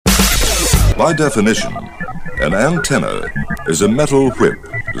By definition, an antenna is a metal whip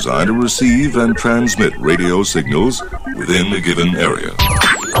designed to receive and transmit radio signals within a given area.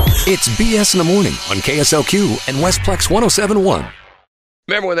 It's BS in the Morning on KSLQ and Westplex 107.1.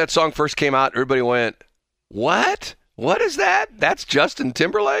 Remember when that song first came out, everybody went, what? What is that? That's Justin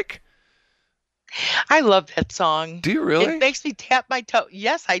Timberlake? I love that song. Do you really? It makes me tap my toe.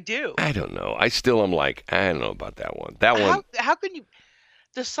 Yes, I do. I don't know. I still am like, I don't know about that one. That one. How can you,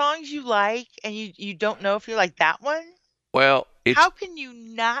 the songs you like and you don't know if you like that one? Well, how can you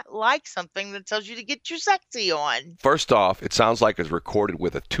not like something that tells you to get your sexy on? First off, it sounds like it's recorded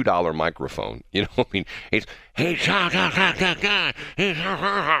with a $2 microphone. You know what I mean? It's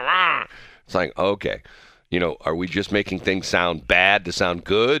like, okay. You know, are we just making things sound bad to sound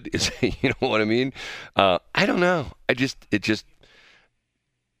good? Is you know what I mean? I don't know.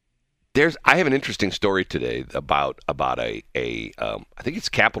 I have an interesting story today about a I think it's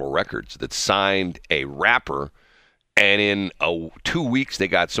Capitol Records that signed a rapper, and in 2 weeks they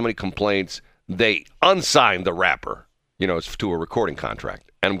got so many complaints they unsigned the rapper. You know, it's to a recording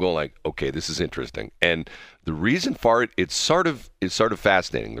contract. And I'm going like, okay, this is interesting. And the reason for it, it's sort of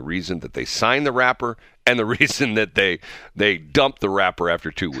fascinating. The reason that they signed the rapper and the reason that they dumped the rapper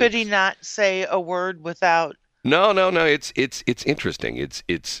after 2 weeks. Could he not say a word without? No. It's interesting.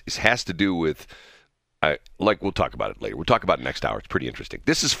 It has to do with. Like we'll talk about it later. We'll talk about it next hour. It's pretty interesting.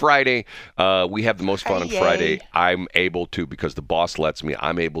 This is Friday. We have the most fun on Friday. I'm able to, because the boss lets me,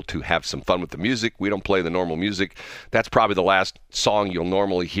 I'm able to have some fun with the music. We don't play the normal music. That's probably the last song you'll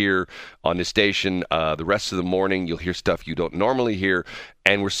normally hear on this station. The rest of the morning, you'll hear stuff you don't normally hear.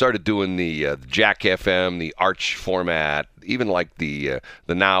 And we're started doing the Jack FM, the Arch format, even like the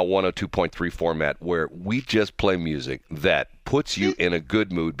Now 102.3 format, where we just play music that puts you in a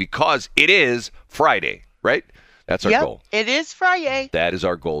good mood because it is Friday, right? That's our goal. It is Friday. That is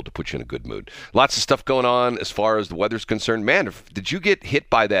our goal, to put you in a good mood. Lots of stuff going on as far as the weather's concerned. Man, did you get hit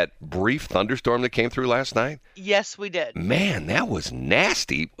by that brief thunderstorm that came through last night? Yes, we did. Man, that was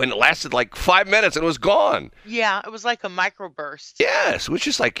nasty. And it lasted like 5 minutes and it was gone. Yeah, it was like a microburst. Yes, it was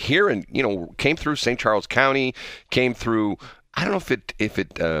just like here, and came through St. Charles County, came through. I don't know if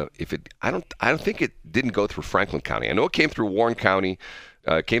it. I don't think it didn't go through Franklin County. I know it came through Warren County,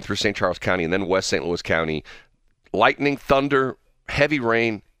 came through St. Charles County, and then West St. Louis County. Lightning, thunder, heavy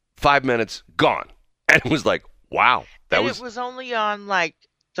rain, 5 minutes, gone. And it was like, wow. It was only on like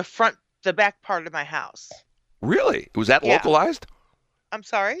the back part of my house. Really? Was that localized? I'm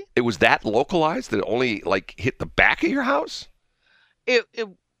sorry? It was that localized that it only like hit the back of your house? So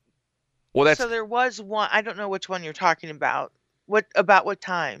there was one. I don't know which one you're talking about. What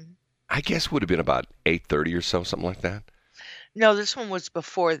time? I guess would have been about 8:30 or so, something like that. No, this one was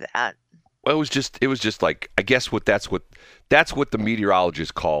before that. Well, it was just like, I guess that's what the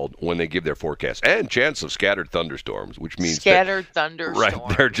meteorologists called when they give their forecast, and chance of scattered thunderstorms, which means scattered thunderstorms.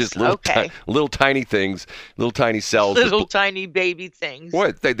 Right, they're just little tiny things, little tiny cells, little tiny baby things.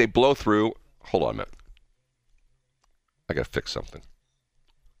 What they blow through. Hold on a minute. I got to fix something.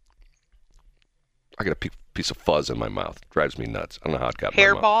 I got a piece of fuzz in my mouth. It drives me nuts. I don't know how it got in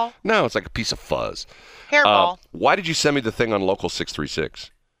my mouth. Hairball? No, it's like a piece of fuzz. Hairball. Why did you send me the thing on Local 636?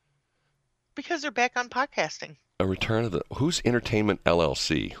 Because they're back on podcasting. A return of who's Entertainment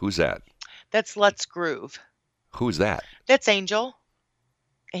LLC? Who's that? That's Let's Groove. Who's that? That's Angel.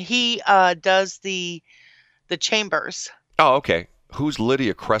 He does the chambers. Oh, okay. Who's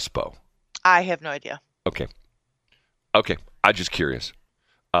Lydia Crespo? I have no idea. Okay. I'm just curious.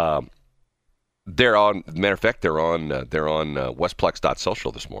 They're on. Matter of fact, they're on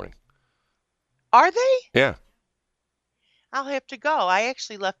Westplex.social this morning. Are they? Yeah. I'll have to go. I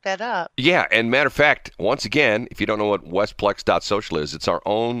actually left that up. Yeah, and matter of fact, once again, if you don't know what Westplex.social is, it's our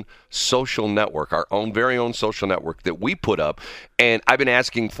own social network, our own very own social network that we put up. And I've been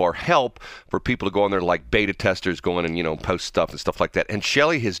asking for help for people to go on there, like beta testers, go in and post stuff and stuff like that. And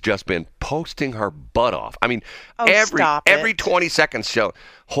Shelly has just been posting her butt off. I mean, every 20 seconds, Shelly.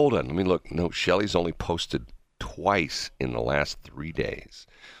 Hold on, let me look. No, Shelly's only posted twice in the last 3 days.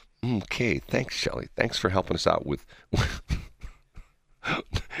 Okay, thanks, Shelly. Thanks for helping us out with.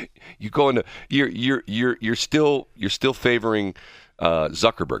 You're still favoring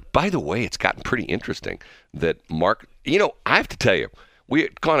Zuckerberg. By the way, it's gotten pretty interesting that Mark. I have to tell you, we're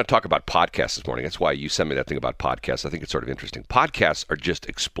going to talk about podcasts this morning. That's why you sent me that thing about podcasts. I think it's sort of interesting. Podcasts are just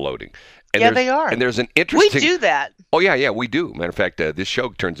exploding. And they are. And there's an interesting. We do that. Oh yeah, we do. Matter of fact, this show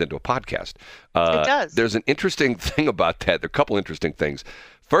turns into a podcast. It does. There's an interesting thing about that. There are a couple interesting things.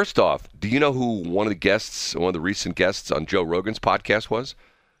 First off, do you know who one of the recent guests on Joe Rogan's podcast was?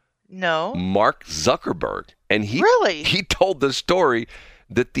 No. Mark Zuckerberg. And he really? He told the story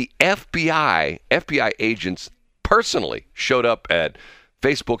that the FBI agents personally showed up at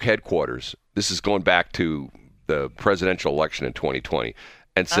Facebook headquarters. This is going back to the presidential election in 2020,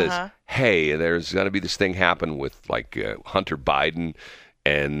 and says, hey, there's going to be this thing happen with Hunter Biden,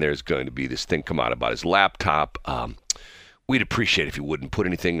 and there's going to be this thing come out about his laptop. We'd appreciate if you wouldn't put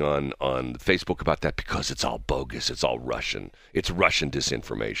anything on Facebook about that because it's all bogus. It's all Russian. It's Russian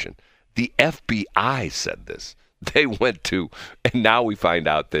disinformation. The FBI said this. They went to, and now we find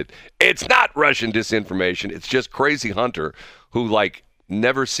out that it's not Russian disinformation. It's just crazy Hunter who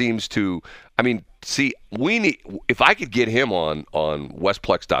never seems to. I mean, see, if I could get him on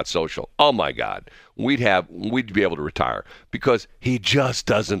Westplex.social, oh my God, we'd be able to retire because he just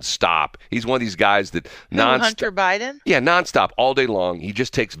doesn't stop. He's one of these guys that Hunter Biden? Yeah, nonstop, all day long. He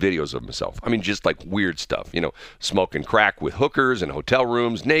just takes videos of himself. I mean, just weird stuff, smoking crack with hookers in hotel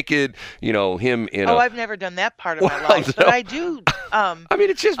rooms, naked, him in I've never done that part of my life, but I do. I mean,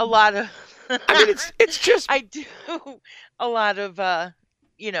 it's just a lot of. I mean, it's just. I do a lot of.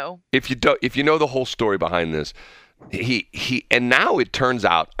 If you know the whole story behind this, he and now it turns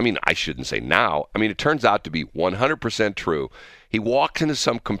out, I mean, I shouldn't say now, I mean, it turns out to be 100% true. He walks into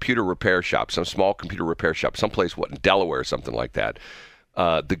some computer repair shop, some small computer repair shop, someplace, in Delaware or something like that.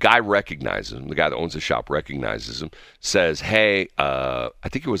 The guy recognizes him. The guy that owns the shop recognizes him, says, hey, I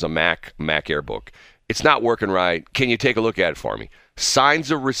think it was a Mac Airbook. It's not working right. Can you take a look at it for me? Signs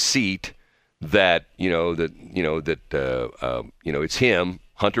a receipt that it's him,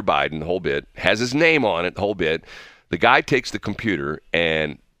 Hunter Biden, the whole bit, has his name on it, the whole bit. The guy takes the computer,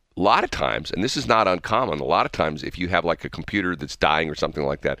 and a lot of times, and this is not uncommon, a lot of times if you have a computer that's dying or something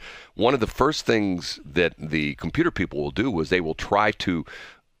like that, one of the first things that the computer people will do is they will try to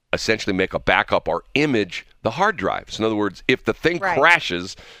essentially make a backup or image the hard drive. So in other words, if the thing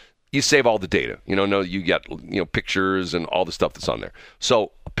crashes, you save all the data. You get pictures and all the stuff that's on there.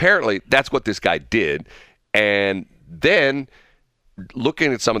 So apparently that's what this guy did, and then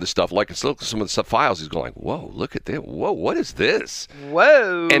looking at some of the stuff, some of the files, he's going whoa, look at that. Whoa, what is this?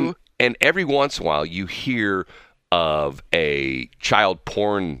 Whoa. And every once in a while you hear of a child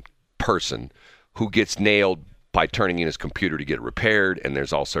porn person who gets nailed by turning in his computer to get it repaired, and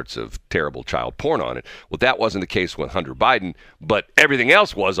there's all sorts of terrible child porn on it. Well, that wasn't the case with Hunter Biden, but everything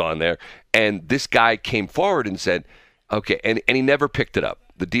else was on there. And this guy came forward and said, okay, and he never picked it up.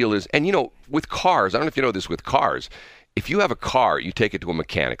 The deal is, and with cars, I don't know if you know this with cars, if you have a car, you take it to a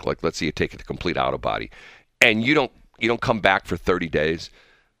mechanic, let's say you take it to complete auto body, and you don't come back for 30 days,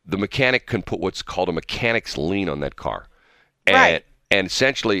 the mechanic can put what's called a mechanic's lien on that car. And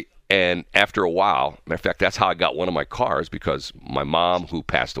essentially, and after a while, matter of fact, that's how I got one of my cars, because my mom, who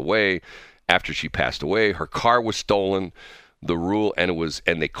passed away, after she passed away, her car was stolen.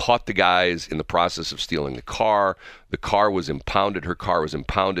 And they caught the guys in the process of stealing the car. The car was impounded. Her car was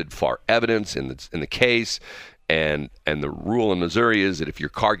impounded for evidence in the case. And the rule in Missouri is that if your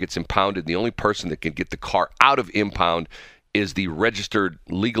car gets impounded, the only person that can get the car out of impound is the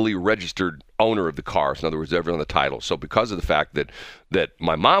legally registered owner of the car. So in other words, everyone on the title. So because of the fact that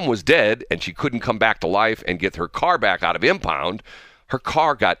my mom was dead and she couldn't come back to life and get her car back out of impound, her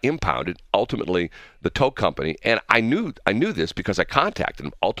car got impounded. Ultimately, the tow company, and I knew this because I contacted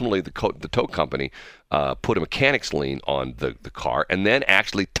them. Ultimately, the tow company put a mechanic's lien on the car and then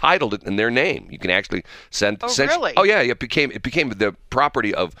actually titled it in their name. You can actually send. Really? Oh yeah, it became the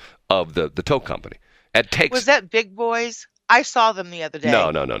property of the tow company. Was that Big Boys? I saw them the other day. No.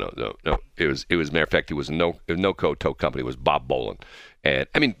 It was matter of fact, it was no-co tow company. It was Bob Boland. And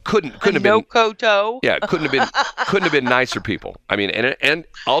I mean, couldn't have been no-co tow. Yeah, couldn't have been nicer people. I mean, and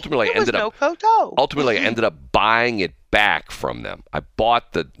ultimately I ended up buying it back from them. I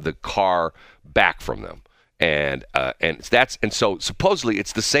bought the car back from them. And so supposedly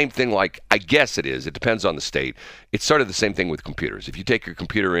it's the same thing. I guess it is. It depends on the state. It's sort of the same thing with computers. If you take your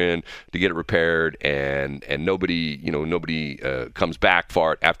computer in to get it repaired and nobody comes back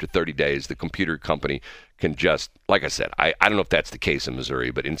for it after 30 days, the computer company can just, like I said, I don't know if that's the case in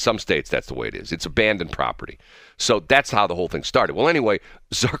Missouri, but in some states that's the way it is. It's abandoned property. So that's how the whole thing started. Well, anyway,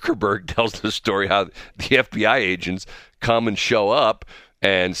 Zuckerberg tells the story how the FBI agents come and show up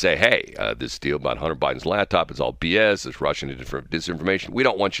and say, hey, this deal about Hunter Biden's laptop is all BS. It's Russian disinformation. We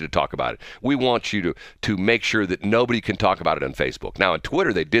don't want you to talk about it. We want you to make sure that nobody can talk about it on Facebook. Now, on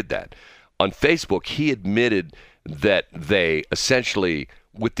Twitter, they did that. On Facebook, he admitted that they essentially,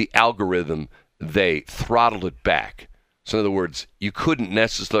 with the algorithm, they throttled it back. So in other words, you couldn't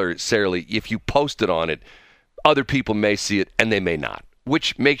necessarily, if you posted on it, other people may see it and they may not.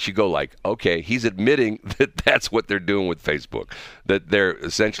 which makes you go like, okay, he's admitting that that's what they're doing with Facebook, that they're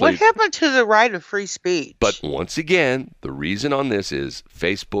essentially. What happened to the right of free speech? But once again, the reason on this is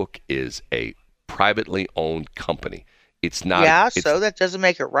Facebook is a privately owned company. It's not. Yeah, so that doesn't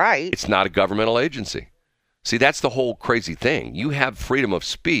make it right. It's not a governmental agency. See, that's the whole crazy thing. You have freedom of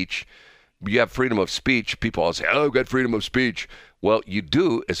speech. You have freedom of speech. People all say, oh, I've got freedom of speech. Well, you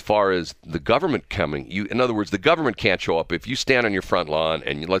do as far as the government coming. In other words, the government can't show up. If you stand on your front lawn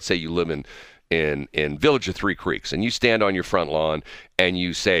and let's say you live in Village of Three Creeks and you stand on your front lawn and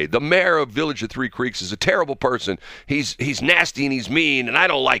you say, the mayor of Village of Three Creeks is a terrible person. He's nasty and he's mean and I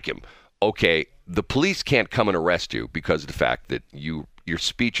don't like him. Okay, the police can't come and arrest you because of the fact that your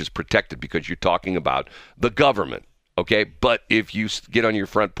speech is protected because you're talking about the government. Okay, but if you get on your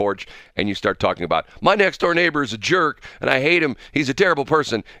front porch and you start talking about my next door neighbor is a jerk and I hate him, he's a terrible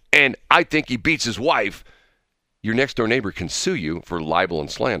person, and I think he beats his wife, your next door neighbor can sue you for libel and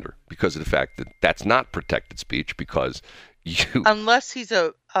slander because of the fact that that's not protected speech because you. Unless he's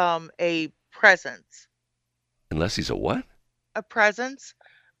a presence. Unless he's a what? A presence,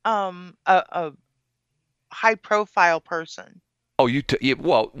 a high profile person. Oh,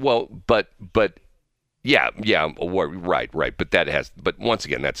 but. Yeah, right. But but once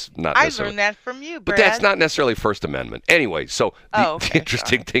again, that's not necessarily. I learned that from you, Brad. But that's not necessarily First Amendment. Anyway, so the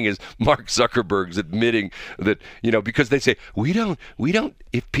interesting thing is Mark Zuckerberg's admitting that, because they say, we don't,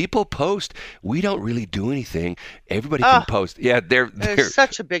 if people post, we don't really do anything. Everybody can post. Yeah, they're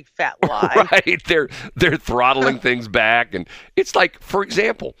such a big fat lie. Right. They're throttling things back. And it's like, for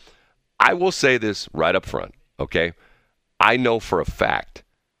example, I will say this right up front, okay? I know for a fact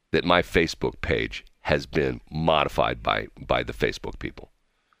that my Facebook page has been modified by the Facebook people.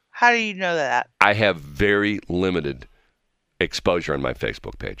 How do you know that? I have very limited exposure on my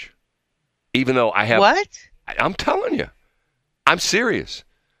Facebook page. Even though I have... What? I'm telling you. I'm serious.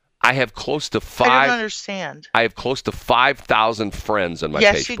 I have close to I don't understand. I have close to 5,000 friends on my page.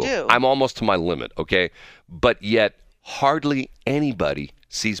 Yes, you do. I'm almost to my limit, okay? But yet, hardly anybody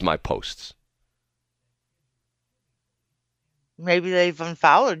sees my posts. Maybe they've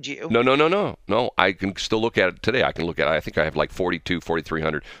unfollowed you. No, I can still look at it today. I think I have like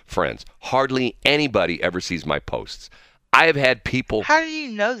 4,300 friends. Hardly anybody ever sees my posts. I have had people. How do you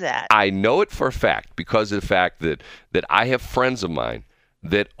know that? I know it for a fact because of the fact that I have friends of mine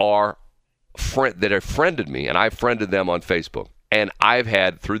that have friended me, and I've friended them on Facebook. And I've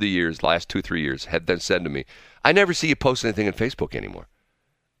had, through the years, last 2-3 years, had them said to me, I never see you post anything on Facebook anymore.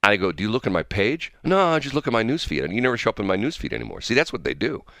 I go, do you look at my page? No, I just look at my newsfeed. And you never show up in my newsfeed anymore. See, that's what they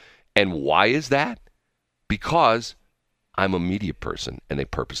do. And why is that? Because I'm a media person, and they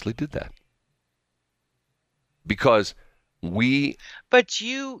purposely did that. Because But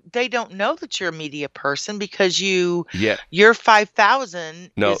they don't know that you're a media person because your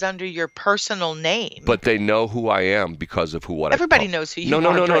 5,000 is under your personal name. But they know who I am because of Everybody knows who you are.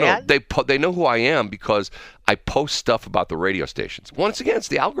 No. They know who I am because I post stuff about the radio stations. Once again, it's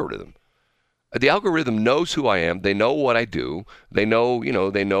the algorithm. The algorithm knows who I am. They know what I do. They know,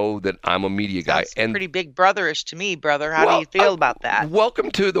 that I'm a media guy. Sounds pretty big brotherish to me, brother. How do you feel about that?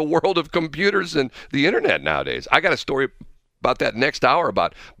 Welcome to the world of computers and the internet nowadays. I got a story about that next hour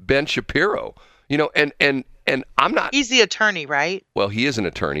about Ben Shapiro. And I'm not. He's the attorney, right? Well, he is an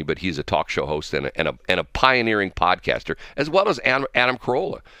attorney, but he's a talk show host and a pioneering podcaster, as well as Adam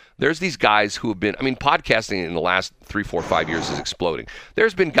Carolla. There's these guys who have been, podcasting in the last 3, 4, 5 years is exploding.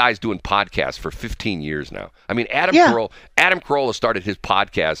 There's been guys doing Podcasts for 15 years now. Adam Carolla started his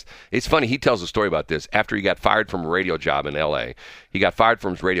podcast. It's funny, he tells a story about this. After he got fired from a radio job in L.A., he got fired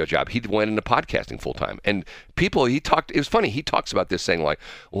from his radio job. He went into podcasting full time. And it was funny, he talks about this saying like,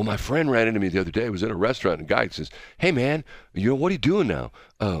 well, my friend ran into me the other day. I was in a restaurant and a guy says, hey man, what are you doing now?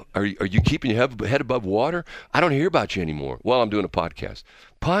 Are you keeping your head above water? I don't hear about you anymore. Well, I'm doing a podcast.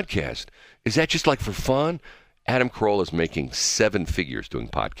 Podcast? Is that just like for fun? Adam Carolla is making 7 figures doing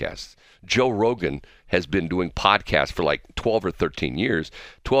podcasts. Joe Rogan has been doing podcasts for like 12 or 13 years.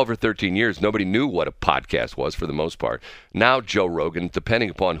 12 or 13 years, nobody knew what a podcast was for the most part. Now Joe Rogan, depending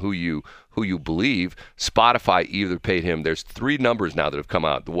upon who you believe, Spotify either paid him. There's 3 numbers now that have come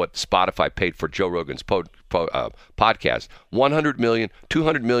out, what Spotify paid for Joe Rogan's podcast. 100 million,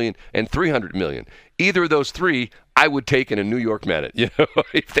 200 million, and 300 million. Either of those 3, I would take in a New York minute,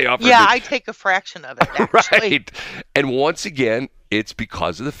 if they offered me. I take a fraction of it, actually. Right. And once again, it's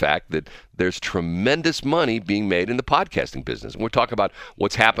because of the fact that there's tremendous money being made in the podcasting business. And we're talking about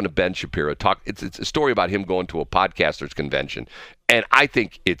what's happened to Ben Shapiro. It's a story about him going to a podcasters convention. And I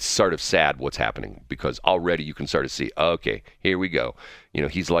think it's sort of sad what's happening because already you can sort of see, okay, here we go.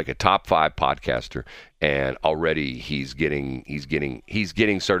 He's like a top 5 podcaster, and already he's getting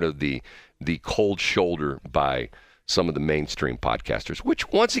sort of the cold shoulder by some of the mainstream podcasters, which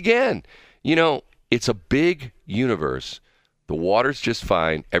once again, it's a big universe. The water's just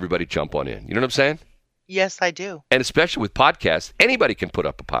fine. Everybody jump on in. You know what I'm saying? Yes, I do. And especially with podcasts, anybody can put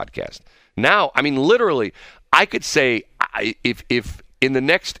up a podcast. Now, I mean, literally, I could say if the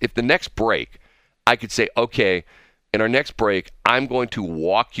next break, I could say, okay, in our next break, I'm going to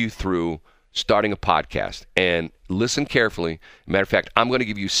walk you through starting a podcast, and listen carefully. Matter of fact, I'm going to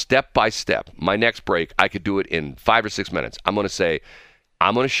give you step by step. My next break, I could do it in 5 or 6 minutes. I'm going to say,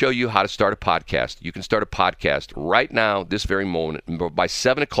 I'm going to show you how to start a podcast. You can start a podcast right now, this very moment. By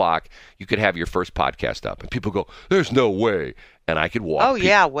 7 o'clock, you could have your first podcast up. And people go, there's no way. And I could walk.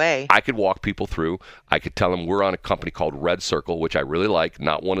 Way. I could walk people through. I could tell them we're on a company called Red Circle, which I really like.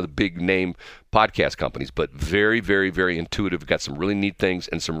 Not one of the big name podcast companies, but very, very, very intuitive. Got some really neat things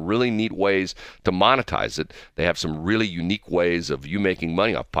and some really neat ways to monetize it. They have some really unique ways of you making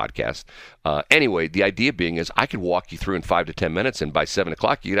money off podcasts. Anyway, the idea being is I could walk you through in 5 to 10 minutes, and by 7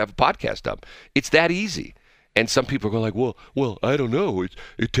 o'clock, you could have a podcast up. It's that easy. And some people go like, well, I don't know.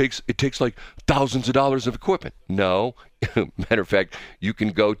 It takes like thousands of dollars of equipment. No, matter of fact, you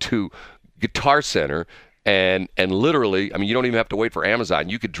can go to Guitar Center and literally, I mean, you don't even have to wait for Amazon.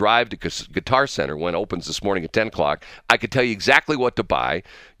 You could drive to Guitar Center when it opens this morning at 10 o'clock. I could tell you exactly what to buy.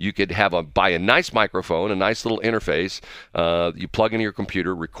 You could buy a nice microphone, a nice little interface. You plug into your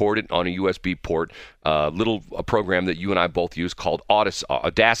computer, record it on a USB port. A program that you and I both use called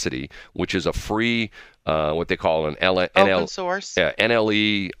Audacity, which is a free what they call an open source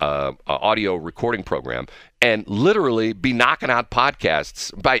NLE audio recording program, and literally be knocking out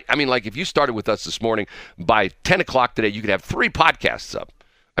podcasts. Like if you started with us this morning, by 10 o'clock today, you could have 3 podcasts up.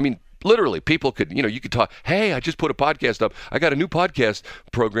 I mean, literally, people could, you could talk, hey, I just put a podcast up. I got a new podcast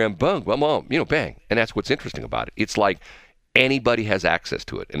program, bang. And that's what's interesting about it. It's like anybody has access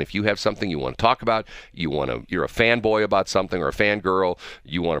to it. And if you have something you want to talk about, you're a fanboy about something or a fangirl,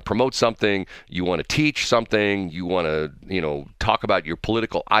 you want to promote something, you want to teach something, you want to, talk about your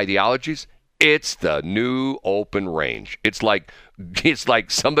political ideologies, it's the new open range. It's like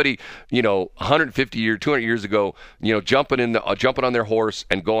somebody, 150 years, 200 years ago, jumping on their horse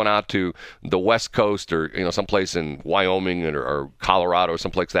and going out to the West Coast or, someplace in Wyoming or Colorado or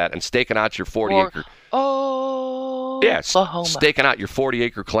someplace like that and staking out your 40-acre. Staking out your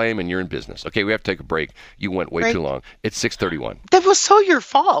 40-acre claim, and you're in business. Okay, we have to take a break. You went way too long. It's 6:31. That was so your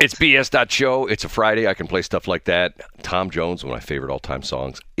fault. It's BS.Show. It's a Friday. I can play stuff like that. Tom Jones, one of my favorite all-time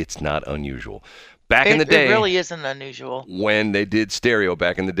songs. It's not unusual. Back in the day, it really isn't unusual. When they did stereo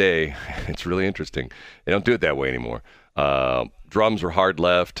back in the day, it's really interesting. They don't do it that way anymore. Drums were hard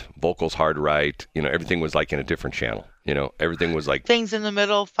left, vocals hard right. Everything was like in a different channel. Everything was like things in the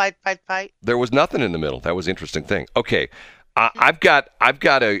middle. Fight. There was nothing in the middle. That was an interesting thing. Okay, I've got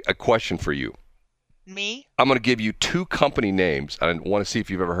a question for you. Me? I'm going to give you 2 company names. I want to see if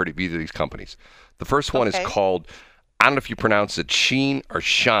you've ever heard of either of these companies. The first one is called, I don't know if you pronounce it Sheen or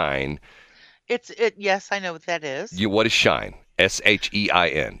Shine. Yes, I know what that is. What is Shine?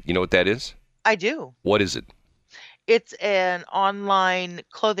 SHEIN. You know what that is? I do. What is it? It's an online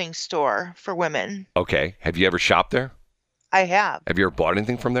clothing store for women. Okay. Have you ever shopped there? I have. Have you ever bought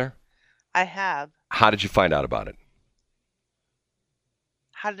anything from there? I have. How did you find out about it?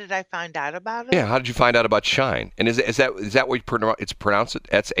 How did I find out about it? Yeah, how did you find out about Shine? And is that what it's pronounced? SHEIN?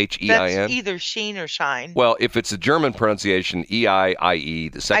 That's either Sheen or Shine. Well, if it's a German pronunciation,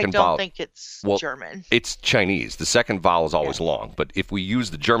 EIIE, the second vowel. I don't think it's German. It's Chinese. The second vowel is always long. But if we use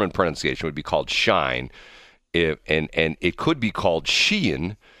the German pronunciation, it would be called Shine. And it could be called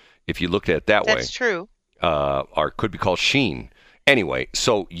Shein if you looked at it that way. That's true. Or it could be called Sheen. Anyway,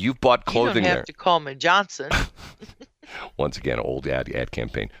 so you've bought clothing there. You don't have to call me Johnson. Once again, old ad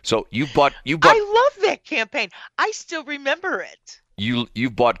campaign. So you bought. I love that campaign. I still remember it.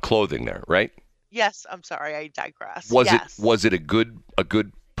 You've bought clothing there, right? Yes. I'm sorry, I digress. Was it a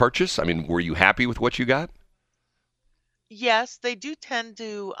good purchase? I mean, were you happy with what you got? Yes, they do tend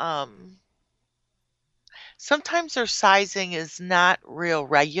to. Sometimes their sizing is not real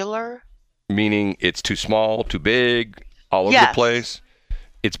regular. Meaning it's too small, too big, all over the place.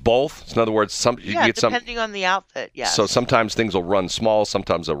 It's both. So in other words, depending on the outfit, yes. So sometimes things will run small,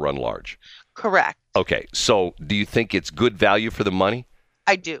 sometimes they'll run large. Correct. Okay, so do you think it's good value for the money?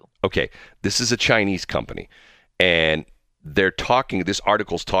 I do. Okay, this is a Chinese company, and This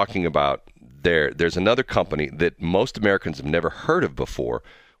article's talking about there's another company that most Americans have never heard of before,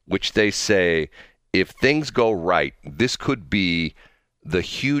 which they say, if things go right, this could be the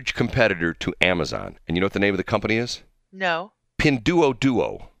huge competitor to Amazon. And you know what the name of the company is? No.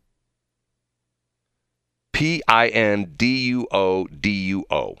 Pinduoduo. Pinduoduo.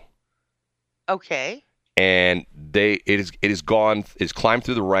 Okay. And it has climbed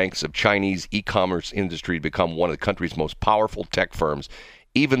through the ranks of Chinese e-commerce industry to become one of the country's most powerful tech firms,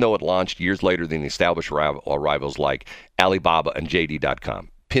 even though it launched years later than the established rivals like Alibaba and JD.com.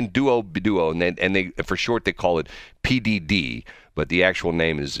 Pinduoduo, and they for short they call it PDD, but the actual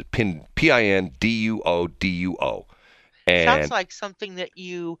name is Pinduoduo. And sounds like something that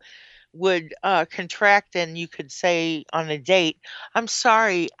you would contract, and you could say on a date, "I'm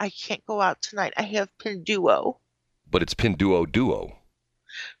sorry, I can't go out tonight. I have Pinduo." But it's Pinduoduo.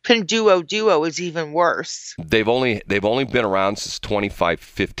 Pinduoduo is even worse. They've only been around since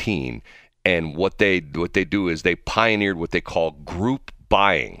 2015, and what they do is they pioneered what they call group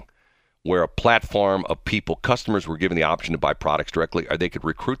buying, where a platform of customers were given the option to buy products directly, or they could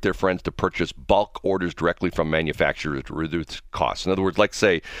recruit their friends to purchase bulk orders directly from manufacturers to reduce costs. In other words, let's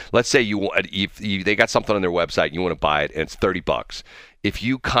say they got something on their website, you want to buy it, and it's $30. If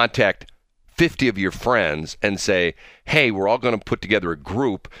you contact 50 of your friends and say, hey, we're all going to put together a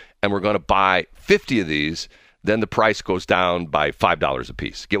group and we're going to buy 50 of these, then the price goes down by $5 a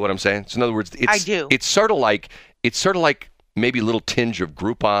piece. Get what I'm saying? So in other words, I do. It's sort of like maybe a little tinge of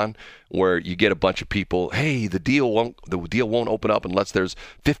Groupon, where you get a bunch of people, hey, the deal won't open up unless there's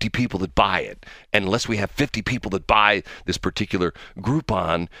 50 people that buy it. And unless we have 50 people that buy this particular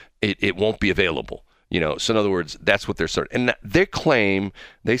Groupon, it won't be available. So in other words, that's what they're starting. And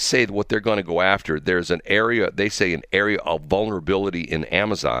they say what they're going to go after, there's an area of vulnerability in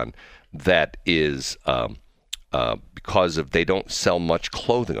Amazon that is because they don't sell much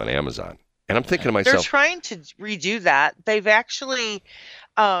clothing on Amazon. And I'm thinking to myself, they're trying to redo that. They've actually,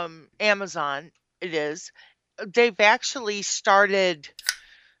 Amazon, they've actually started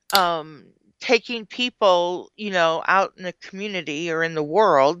taking people, out in the community or in the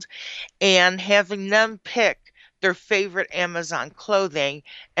world and having them pick their favorite Amazon clothing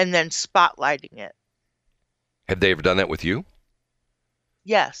and then spotlighting it. Have they ever done that with you?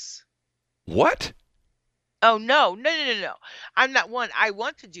 Yes. What? Oh, no. I'm not one. I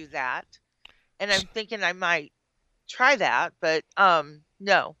want to do that. And I'm thinking I might try that, but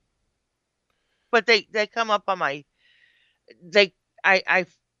no. But they come up on I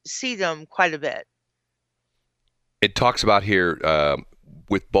see them quite a bit. It talks about here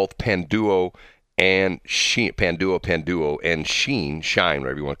with both Pinduo and Shein, Pinduo and Shine,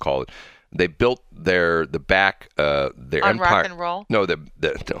 whatever you want to call it. They built their empire on rock and roll. No,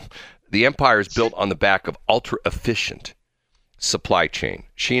 the empire is built on the back of ultra efficient supply chain.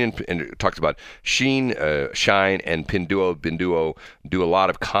 Shein and it talks about Shine and Pinduo do a lot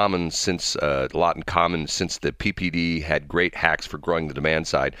in common since the PPD had great hacks for growing the demand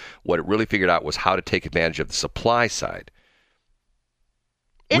side. What it really figured out was how to take advantage of the supply side.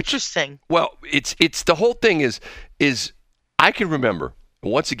 Interesting. It's the whole thing is I can remember,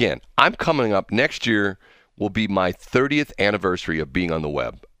 once again, I'm coming up next year will be my 30th anniversary of being on the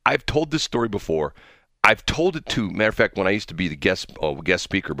web. I've told this story before. I've told it to, matter of fact, when I used to be the guest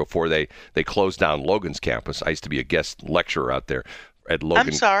speaker before they closed down Logan's campus. I used to be a guest lecturer out there at Logan.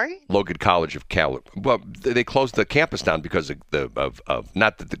 I'm sorry? Logan College of Cal. Well, they closed the campus down because of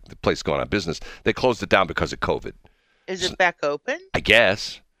not that the place is going out of business. They closed it down because of COVID. Is it back open? I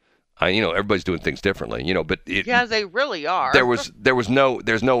guess. Everybody's doing things differently, but they really are. There were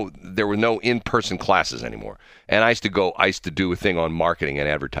no in-person classes anymore. And I used to do a thing on marketing and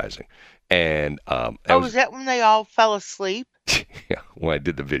advertising. And was that when they all fell asleep? Yeah, when I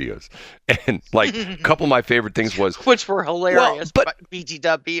did the videos. And a couple of my favorite things was which were hilarious, but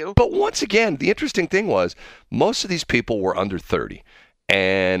BGW. But once again, the interesting thing was most of these people were under 30.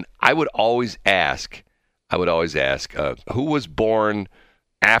 And I would always ask who was born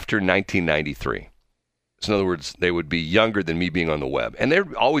after 1993. So in other words, they would be younger than me being on the web. And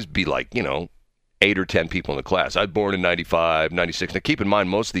there'd always be 8 or 10 people in the class. I was born in 95, 96. Now, keep in mind,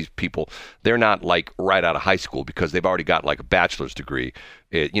 most of these people, they're not right out of high school because they've already got a bachelor's degree.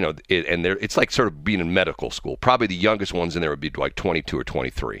 It's like sort of being in medical school. Probably the youngest ones in there would be 22 or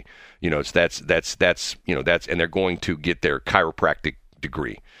 23. So that's and they're going to get their chiropractic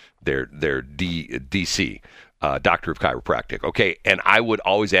degree, their DC. Doctor of Chiropractic. Okay, and I would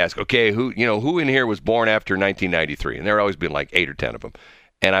always ask, okay, who in here was born after 1993? And there would always be 8 or 10 of them.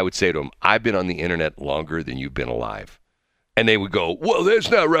 And I would say to them, I've been on the internet longer than you've been alive. And they would go, well, that's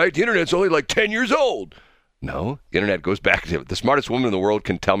not right. The internet's only 10 years old. No, the internet goes back to the smartest woman in the world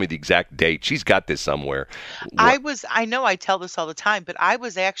can tell me the exact date. She's got this somewhere. I know I tell this all the time, but I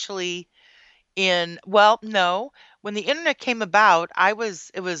was actually no, when the internet came about, it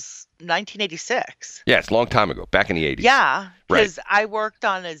was 1986. Yeah, it's a long time ago, back in the 80s. Yeah, Right. because I worked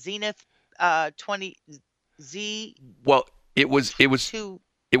on a Zenith 20 Z Well, it was 2.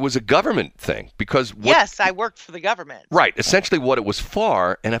 it was a government thing because Yes, I worked for the government. Right. Essentially what it was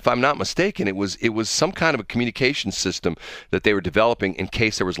for, and if I'm not mistaken, it was some kind of a communication system that they were developing in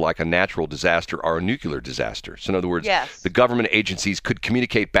case there was like a natural disaster or a nuclear disaster. So in other words, Yes. the government agencies could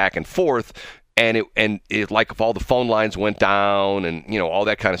communicate back and forth, and it like if all the phone lines went down and all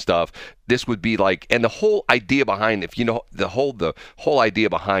that kind of stuff, this would be like, and the whole idea behind, if the whole idea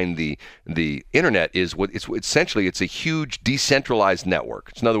behind the internet is it's essentially it's a huge decentralized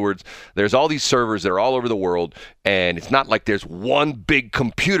network. So in other words, there's all these servers that are all over the world, and it's not like there's one big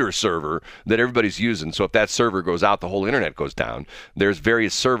computer server that everybody's using. So if that server goes out, the whole internet goes down. There's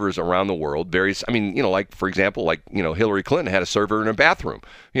various servers around the world. Like for example, Hillary Clinton had a server in her bathroom.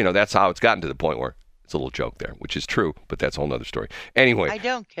 That's how it's gotten to the point where it's a little joke there, which is true, but that's a whole nother story. Anyway, I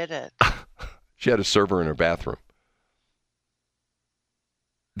don't get it. she had a server in her bathroom.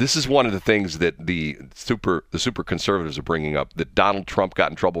 This is one of the things that the super conservatives are bringing up, that Donald Trump got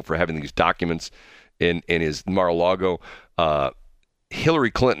in trouble for having these documents in his Mar-a-Lago.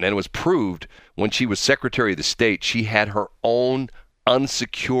 Hillary Clinton, and it was proved when she was Secretary of the State, she had her own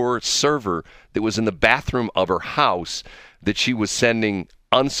unsecure server that was in the bathroom of her house that she was sending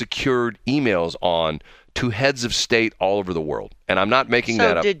unsecured emails on to heads of state all over the world. And I'm not making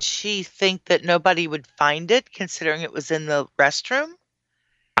that up. So did she think that nobody would find it, considering it was in the restroom?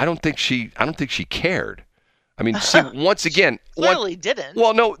 I don't think she cared. I mean, see, once again, clearly didn't.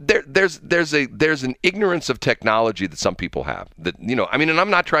 Well, no, there's an ignorance of technology that some people have. That and I'm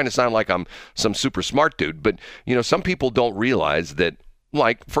not trying to sound like I'm some super smart dude, but some people don't realize that,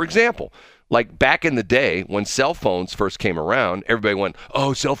 like, for example, like back in the day when cell phones first came around, everybody went,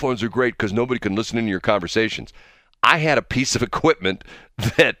 "Oh, cell phones are great because nobody can listen into your conversations." I had a piece of equipment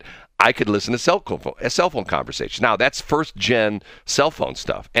that I could listen to a cell phone conversation. Now, that's first-gen cell phone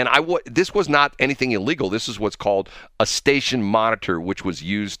stuff. And this was not anything illegal. This is what's called a station monitor, which was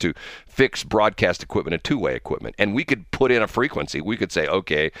used to fix broadcast equipment and two-way equipment. And we could put in a frequency. We could say,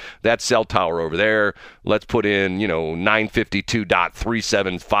 okay, that cell tower over there, let's put in,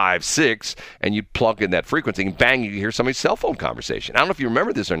 952.3756, and you'd plug in that frequency, and bang, you hear somebody's cell phone conversation. I don't know if you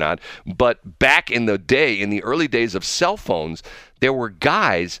remember this or not, but back in the day, in the early days of cell phones, there were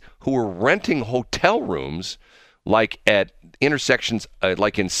guys who were renting hotel rooms, like at intersections,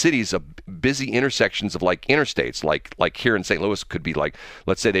 like in cities of busy intersections of like interstates, like here in St. Louis could be like,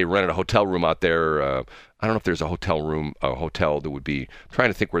 let's say they rented a hotel room out there. I don't know if there's a hotel that would be, I'm trying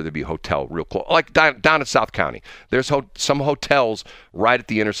to think where there'd be a hotel real close, like down in South County. There's some hotels right at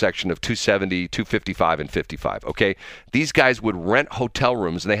the intersection of 270, 255, and 55. Okay, these guys would rent hotel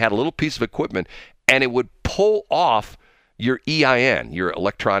rooms, and they had a little piece of equipment, and it would pull off your EIN, your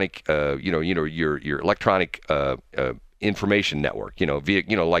electronic, your electronic information network, via,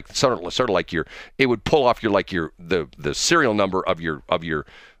 like sort of like it would pull off the serial number of your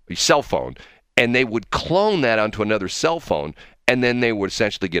cell phone, and they would clone that onto another cell phone, and then they would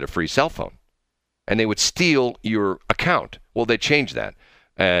essentially get a free cell phone, and they would steal your account. Well, they changed that.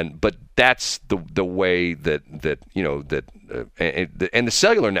 But that's the way that and the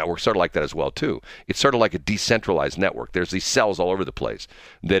cellular network's sort of like that as well too. It's sort of like a decentralized network. There's these cells all over the place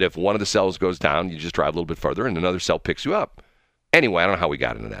that if one of the cells goes down, you just drive a little bit further and another cell picks you up. Anyway, I don't know how we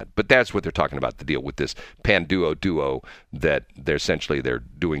got into that, but that's what they're talking about, the deal with this Panduo that they're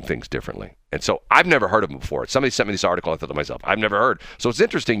doing things differently. And so I've never heard of them before. Somebody sent me this article, I thought to myself, I've never heard. So it's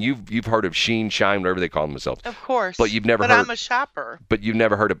interesting. You've heard of Sheen, Shine, whatever they call themselves. Of course. But you've never heard. But I'm a shopper. But you've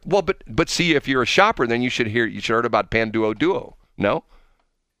never heard of. Well, but see, if you're a shopper, then you should heard about Panduo Duo. No?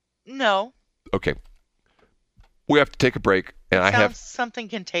 No. Okay. We have to take a break, and I have something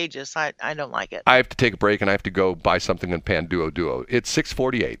contagious. I don't like it. I have to take a break, and I have to go buy something on Panduo Duo. It's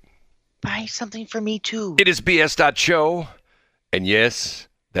 6:48. Buy something for me too. It is BS.Show, and yes,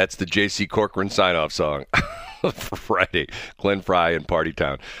 that's the J.C. Corcoran sign-off song for Friday. Glenn Fry in Party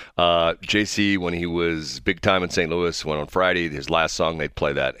Town. J.C., when he was big time in St. Louis, went on Friday, his last song, they'd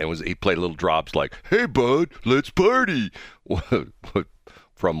play that, and he played little drops like, "Hey, bud, let's party."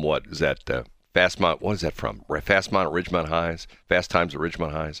 From what is that? What is that from? Fast Times at Ridgemont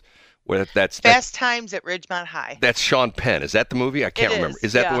Highs? Well, that's Fast Times at Ridgemont High. That's Sean Penn. Is that the movie? I can't remember.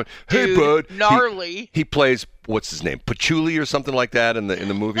 Is that the one? Dude, hey, bud. gnarly. He plays, what's his name? Patchouli or something like that in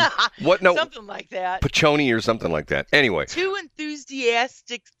the movie? What? No. Something like that. Pachoni or something like that. Anyway. 2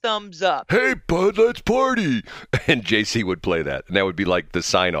 enthusiastic thumbs up. Hey, bud, let's party. And JC would play that. And that would be like the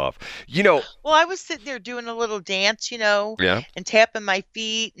sign off. Well, I was sitting there doing a little dance, Yeah. and tapping my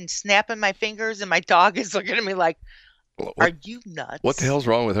feet and snapping my fingers. And my dog is looking at me like, are you nuts? What the hell's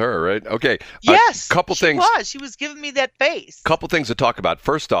wrong with her, right? Okay. Yes. Couple things. She was giving me that face. Couple things to talk about.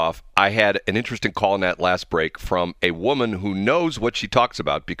 First off, I had an interesting call in that last break from a woman who knows what she talks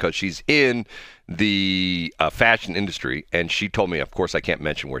about because she's in the fashion industry. And she told me, of course, I can't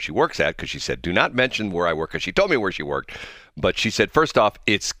mention where she works at because she said, do not mention where I work, because she told me where she worked. But she said, first off,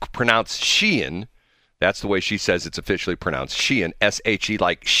 it's pronounced Shein. That's the way she says it's officially pronounced. Shein, S-H-E,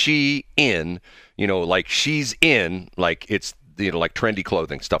 like she in, like she's in, like it's, like trendy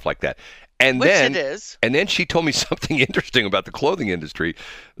clothing, stuff like that. And then, it is. And then she told me something interesting about the clothing industry,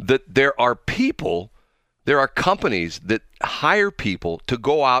 that there are companies that hire people to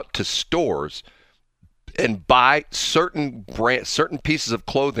go out to stores and buy certain pieces of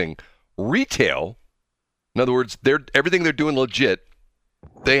clothing retail. In other words, everything they're doing legit.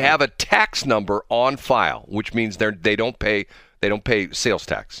 They have a tax number on file, which means they don't pay sales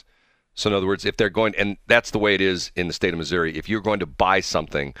tax. So in other words, if they're going, and that's the way it is in the state of Missouri, if you're going to buy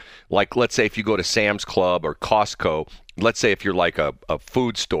something, like let's say if you go to Sam's Club or Costco, let's say if you're like a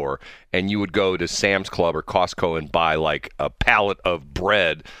food store and you would go to Sam's Club or Costco and buy like a pallet of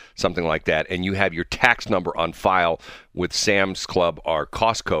bread, something like that, and you have your tax number on file with Sam's Club or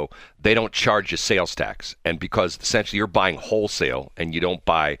Costco, they don't charge you sales tax. And because essentially you're buying wholesale and you don't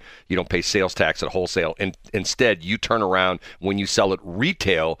pay sales tax at wholesale, and instead you turn around when you sell it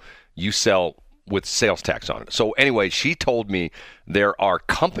retail, you sell with sales tax on it. So anyway, she told me there are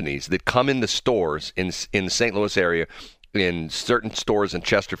companies that come in the stores in the St. Louis area, in certain stores in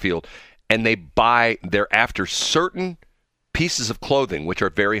Chesterfield, and they're after certain pieces of clothing, which are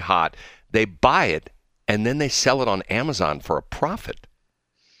very hot. They buy it, and then they sell it on Amazon for a profit.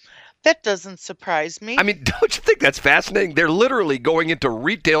 That doesn't surprise me. I mean, don't you think that's fascinating? They're literally going into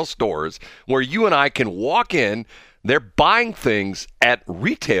retail stores where you and I can walk in. They're buying things at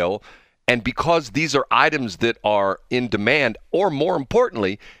retail, and because these are items that are in demand, or more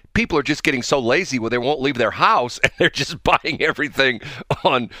importantly, people are just getting so lazy where they won't leave their house and they're just buying everything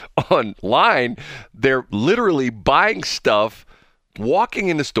online. They're literally buying stuff, walking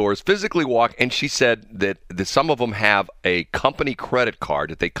into stores, physically walk. And she said that some of them have a company credit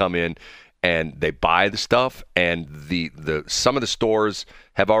card that they come in and they buy the stuff, and the some of the stores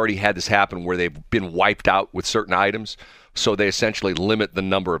have already had this happen where they've been wiped out with certain items, so they essentially limit the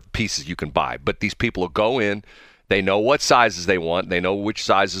number of pieces you can buy. But these people will go in, they know what sizes they want, they know which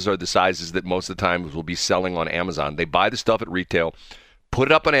sizes are the sizes that most of the time will be selling on Amazon. They buy the stuff at retail, put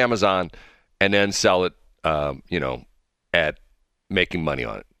it up on Amazon, and then sell it, at making money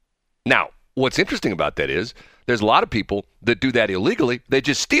on it. Now, what's interesting about that is there's a lot of people that do that illegally. They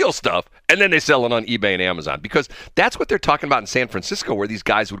just steal stuff and then they sell it on eBay and Amazon, because that's what they're talking about in San Francisco, where these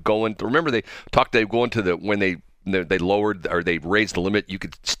guys would go in. Remember, they go into when they lowered or they raised the limit, you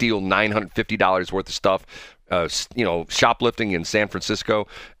could steal $950 worth of stuff, shoplifting in San Francisco,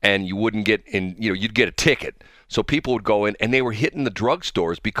 and you wouldn't get in, you'd get a ticket. So people would go in, and they were hitting the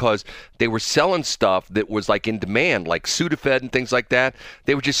drugstores because they were selling stuff that was like in demand, like Sudafed and things like that.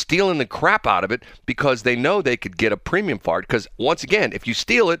 They were just stealing the crap out of it because they know they could get a premium for it. Because once again, if you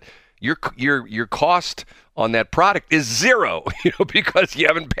steal it, your cost on that product is zero, because you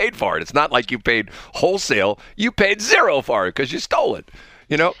haven't paid for it. It's not like you paid wholesale; you paid zero for it because you stole it.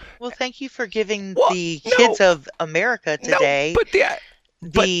 Well, thank you for giving the kids of America today.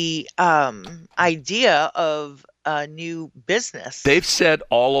 The idea of a new business. They've said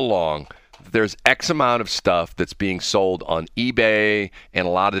all along there's X amount of stuff that's being sold on eBay and a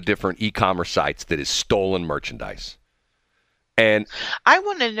lot of different e-commerce sites that is stolen merchandise. And I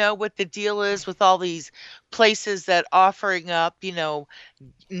want to know what the deal is with all these places that offering up,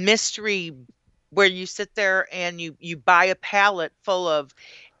 mystery, where you sit there and you buy a pallet full of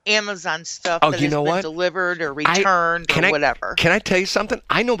Amazon stuff that has been delivered or returned or whatever. Can I tell you something?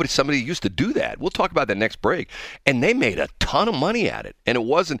 I know somebody used to do that. We'll talk about that next break. And they made a ton of money at it. And it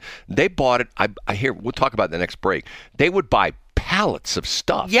wasn't, they bought it, we'll talk about the next break. They would buy pallets of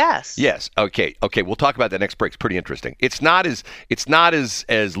stuff. Yes. Okay. We'll talk about that next break. It's pretty interesting. It's not as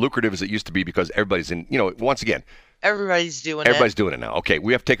lucrative as it used to be because everybody's in, once again. Everybody's doing it now. Okay.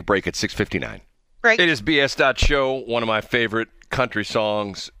 We have to take a break at 6:59. Break. It is BS.Show, one of my favorite country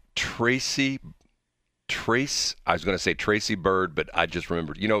songs. Tracy I was going to say Tracy Bird, but I just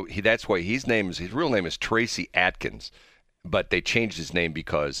remembered. That's why his real name is Tracy Atkins, but they changed his name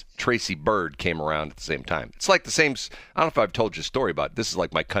because Tracy Bird came around at the same time. It's like the same. I don't know if I've told you a story about it. This is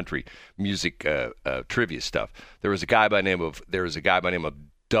like my country music trivia stuff. There was a guy by the name of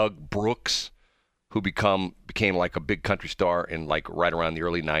Doug Brooks, who became like a big country star in like right around the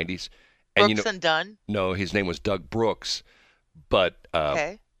early '90s. And Brooks and Dunn? No, his name was Doug Brooks, but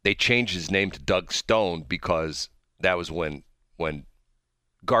they changed his name to Doug Stone because that was when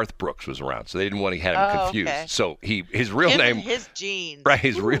Garth Brooks was around, so they didn't want to have him confused. Okay. So his real name, his genes, right?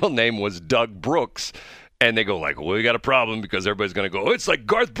 His real name was Doug Brooks, and they go like, "Well, we got a problem because everybody's going to go, it's like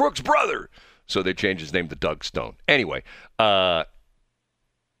Garth Brooks' brother." So they changed his name to Doug Stone. Anyway,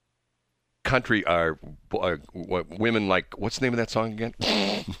 country are women like, what's the name of that song again?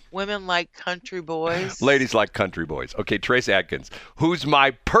 Women like country boys. Ladies like country boys. Okay, Trace Atkins, who's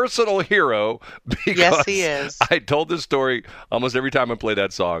my personal hero because yes, he is. I told this story almost every time I play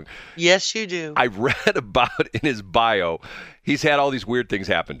that song. Yes, you do. I read about in his bio, he's had all these weird things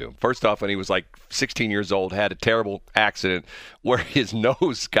happen to him. First off, when he was like 16 years old, had a terrible accident where his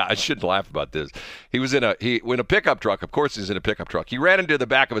nose got, I shouldn't laugh about this. He was in a pickup truck. Of course he's in a pickup truck. He ran into the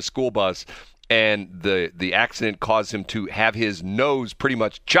back of a school bus, and the accident caused him to have his nose pretty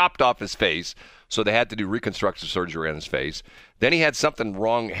much chopped off his face. So they had to do reconstructive surgery on his face. Then he had something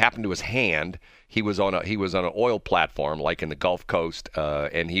wrong happen to his hand. He was on an oil platform, like in the Gulf Coast,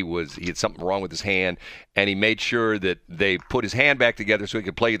 and he had something wrong with his hand. And he made sure that they put his hand back together so he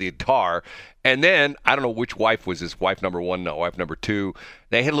could play the guitar. And then I don't know which wife was his wife number one, wife number two.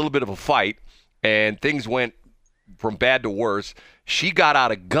 They had a little bit of a fight, and things went from bad to worse. She got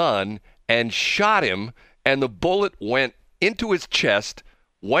out a gun and shot him, and the bullet went into his chest,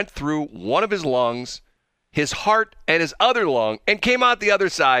 went through one of his lungs, his heart, and his other lung, and came out the other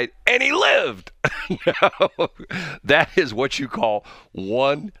side, and he lived. Now, that is what you call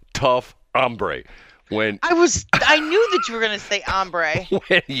one tough hombre. I knew that you were going to say hombre. I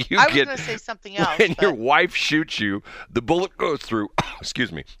was going to say something else. When your wife shoots you, the bullet goes through,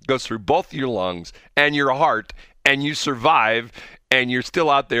 goes through both your lungs and your heart, and you survive, and you're still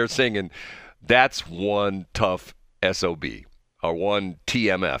out there singing. That's one tough SOB, or one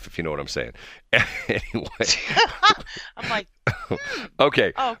TMF, if you know what I'm saying. Anyway. I'm like,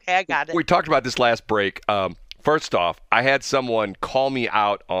 Okay. Oh, okay, I got it. We talked about this last break. First off, I had someone call me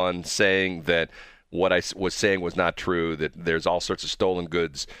out on saying that what I was saying was not true, that there's all sorts of stolen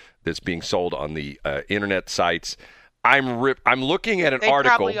goods that's being sold on the internet sites. I'm looking at an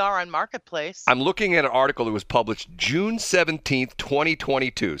article. They probably are on Marketplace. I'm looking at an article that was published June 17th,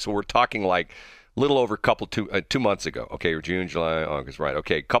 2022. So we're talking like a little over 2 months ago. Okay, or June, July, August, right?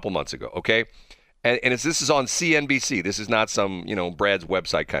 Okay, a couple months ago. Okay, and this is on CNBC. This is not some Brad's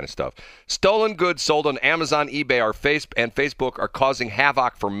website kind of stuff. Stolen goods sold on Amazon, eBay, and Facebook are causing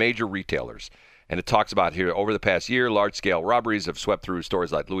havoc for major retailers. And it talks about here, over the past year, large-scale robberies have swept through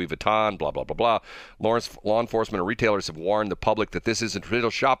stores like Louis Vuitton, blah, blah, blah, blah. Law enforcement and retailers have warned the public that this isn't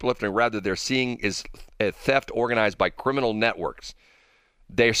traditional shoplifting. Rather, they're seeing is a theft organized by criminal networks.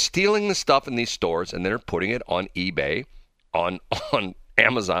 They're stealing the stuff in these stores, and they're putting it on eBay, on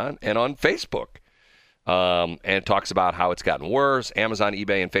Amazon, and on Facebook. And it talks about how it's gotten worse. Amazon,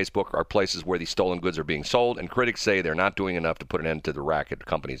 eBay, and Facebook are places where these stolen goods are being sold, and critics say they're not doing enough to put an end to the racket.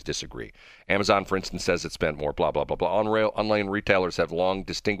 Companies disagree. Amazon, for instance, says it spent more, blah, blah, blah, blah. Online retailers have long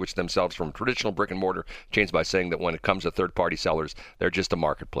distinguished themselves from traditional brick-and-mortar chains by saying that when it comes to third-party sellers, they're just a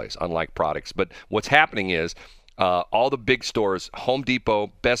marketplace, unlike products. But what's happening is all the big stores, Home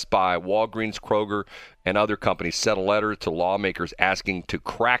Depot, Best Buy, Walgreens, Kroger, and other companies sent a letter to lawmakers asking to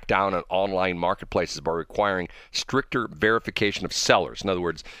crack down on online marketplaces by requiring stricter verification of sellers. In other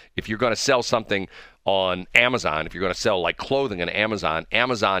words, if you're going to sell something on Amazon, if you're going to sell like clothing on Amazon,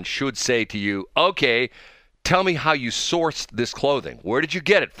 Amazon should say to you, okay, tell me how you sourced this clothing. Where did you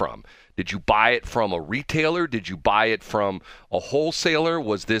get it from? Did you buy it from a retailer? Did you buy it from a wholesaler?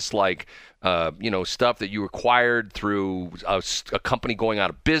 Was this like stuff that you acquired through a company going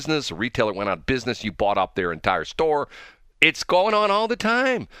out of business? A retailer went out of business. You bought up their entire store. It's going on all the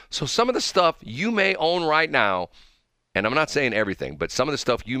time. So some of the stuff you may own right now, and I'm not saying everything, but some of the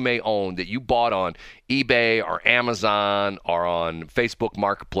stuff you may own that you bought on eBay or Amazon or on Facebook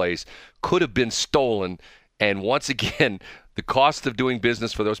Marketplace could have been stolen. And once again, the cost of doing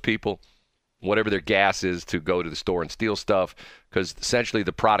business for those people, whatever their gas is to go to the store and steal stuff, because essentially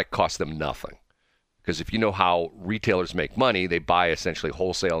the product costs them nothing. Because if you know how retailers make money, they buy essentially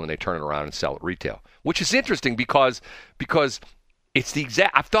wholesale and they turn it around and sell it retail, which is interesting because It's the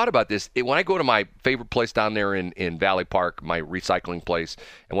exact. I've thought about this. When I go to my favorite place down there in Valley Park, my recycling place,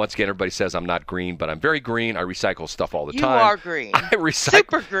 and once again, everybody says I'm not green, but I'm very green. I recycle stuff all the time. You are green. I recycle.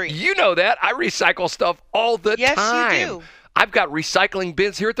 Super green. You know that. I recycle stuff all the time. Yes, you do. I've got recycling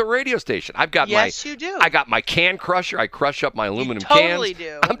bins here at the radio station. I've got you do. I got my can crusher. I crush up my aluminum totally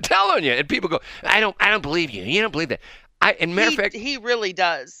cans. Do. I'm telling you. And people go, I don't believe you. You don't believe that. Matter of fact, he really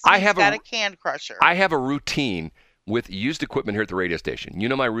does. He's got a can crusher. I have a routine with used equipment here at the radio station. You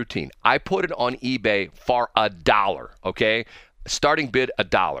know my routine. I put it on eBay for $1, okay? Starting bid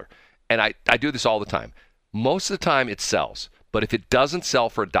 $1. And I do this all the time. Most of the time it sells. But if it doesn't sell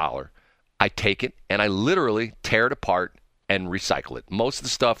for $1, I take it and I literally tear it apart and recycle it. Most of the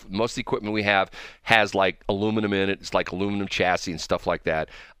stuff, most of the equipment we have has like aluminum in it. It's like aluminum chassis and stuff like that.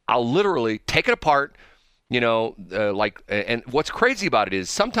 I'll literally take it apart, and what's crazy about it is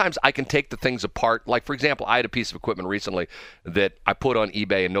sometimes I can take the things apart. Like, for example, I had a piece of equipment recently that I put on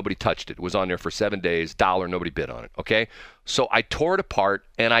eBay and nobody touched it. It was on there for 7 days, $1, nobody bid on it, okay? So I tore it apart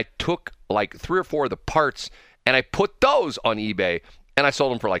and I took like 3 or 4 of the parts and I put those on eBay and I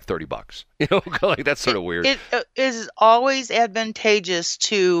sold them for like $30. Like that's sort of weird. It is always advantageous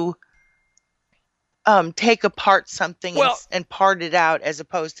to take apart something and part it out as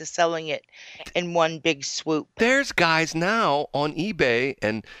opposed to selling it in one big swoop. There's guys now on eBay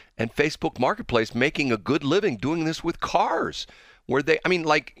and Facebook Marketplace making a good living doing this with cars where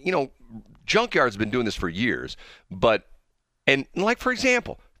Junkyard's been doing this for years, for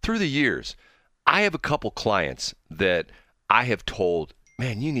example, through the years, I have a couple clients that I have told,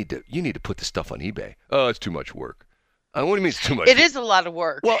 man, you need to put this stuff on eBay. Oh, it's too much work. What do you mean it's too much? It is a lot of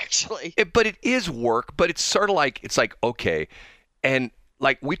work, actually. But it is work, but it's sort of like, okay. And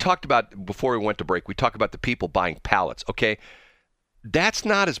like we talked about before we went to break, we talked about the people buying pallets, okay? That's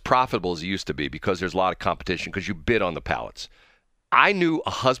not as profitable as it used to be because there's a lot of competition because you bid on the pallets. I knew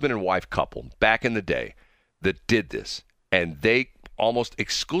a husband and wife couple back in the day that did this, and they almost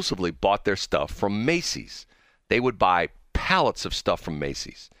exclusively bought their stuff from Macy's. They would buy pallets of stuff from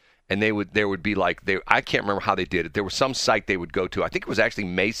Macy's. And there would be I can't remember how they did it. There was some site they would go to. I think it was actually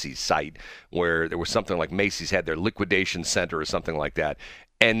Macy's site where there was something like Macy's had their liquidation center or something like that.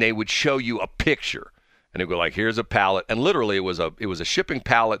 And they would show you a picture. And they'd go like, here's a pallet. And literally it was a shipping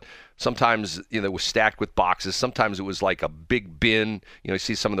pallet. Sometimes, it was stacked with boxes. Sometimes it was like a big bin. You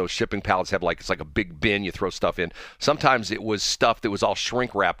see some of those shipping pallets have it's like a big bin you throw stuff in. Sometimes it was stuff that was all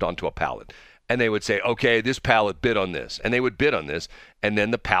shrink wrapped onto a pallet. And they would say, okay, this pallet bid on this. And they would bid on this. And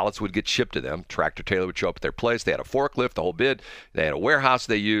then the pallets would get shipped to them. Tractor trailer would show up at their place. They had a forklift, the whole bid. They had a warehouse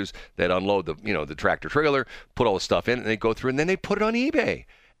they used. They'd unload the tractor trailer, put all the stuff in, and they'd go through, and then they'd put it on eBay.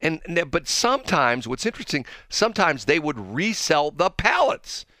 But sometimes, what's interesting, sometimes they would resell the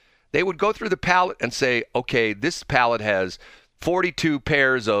pallets. They would go through the pallet and say, okay, this pallet has 42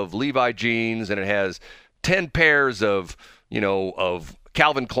 pairs of Levi jeans, and it has 10 pairs of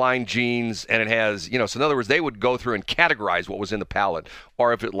Calvin Klein jeans, and it has, so in other words, they would go through and categorize what was in the pallet,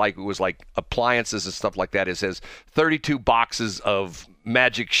 or if it was like appliances and stuff like that, it says 32 boxes of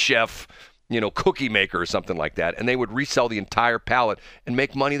Magic Chef, cookie maker or something like that, and they would resell the entire pallet and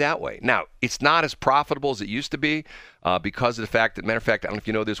make money that way. Now, it's not as profitable as it used to be because of the fact that, matter of fact, I don't know if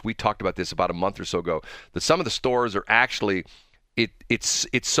you know this, we talked about this about a month or so ago, that some of the stores are actually, it's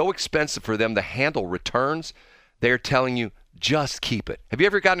so expensive for them to handle returns, they're telling you, just keep it. Have you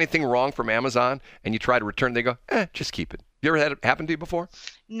ever gotten anything wrong from Amazon and you try to return, they go, just keep it. You ever had it happen to you before?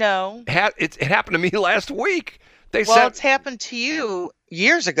 No. It happened to me last week. It's happened to you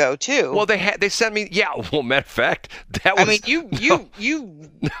years ago too. Well, they sent me. Yeah. Well, matter of fact, that was. You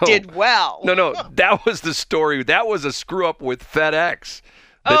did well. No, that was the story. That was a screw up with FedEx.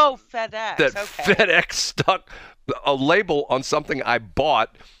 FedEx. That okay. FedEx stuck a label on something I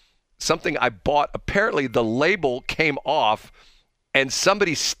bought. Apparently the label came off and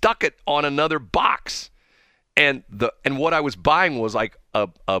somebody stuck it on another box. And what I was buying was like a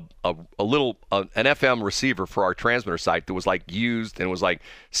little an FM receiver for our transmitter site that was like used and was like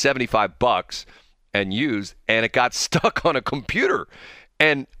 $75 and used, and it got stuck on a computer.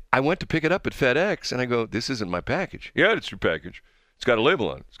 And I went to pick it up at FedEx and I go, this isn't my package. Yeah, it's your package. It's got a label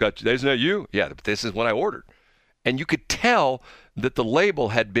on it. Isn't that you? Yeah, but this is what I ordered. And you could tell that the label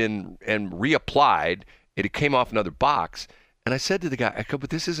had been and reapplied. It came off another box. And I said to the guy, but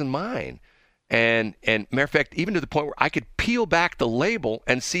this isn't mine. And matter of fact, even to the point where I could peel back the label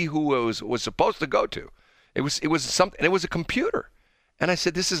and see who it was supposed to go to. It was something, and it was a computer. And I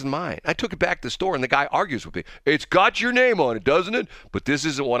said, this isn't mine. I took it back to the store, and the guy argues with me. It's got your name on it, doesn't it? But this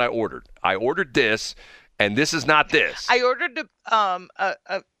isn't what I ordered. I ordered this, and this is not this. I ordered a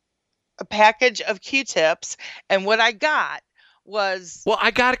package of Q-tips, and what I got was. Well,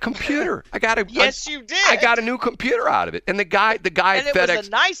 I got a computer. Yes, you did. I got a new computer out of it. And the guy And at it FedEx. was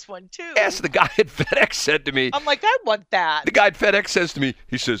a nice one, too. Yes, the guy at FedEx said to me. I'm like, I want that. The guy at FedEx says to me,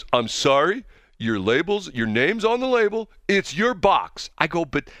 he says, I'm sorry, your name's on the label. It's your box. I go,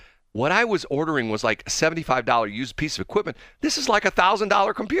 but what I was ordering was like a $75 used piece of equipment. This is like a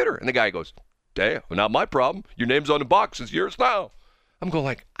 $1,000 computer. And the guy goes, damn, not my problem. Your name's on the box. It's yours now. I'm going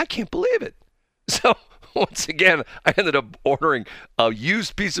like, I can't believe it. So once again, I ended up ordering a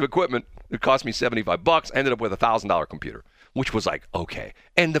used piece of equipment. It cost me $75. I ended up with a $1,000 computer, which was like, okay.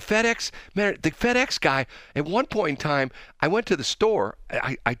 And the FedEx guy, at one point in time, I went to the store.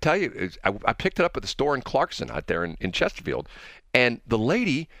 I tell you, I picked it up at the store in Clarkson out there in Chesterfield. And the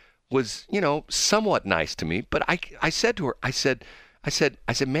lady was, somewhat nice to me. But I said to her, I said,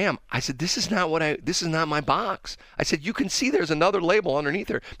 ma'am, this is not my box. I said, you can see there's another label underneath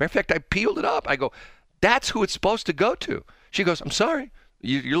there. Matter of fact, I peeled it up. I go, that's who it's supposed to go to. She goes, I'm sorry,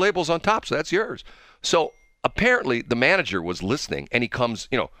 your label's on top, so that's yours. So apparently the manager was listening, and he comes,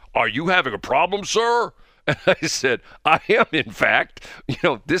 are you having a problem, sir? And I said, I am, in fact.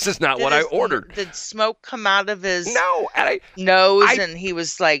 This is not what I ordered. Did smoke come out of his nose? And he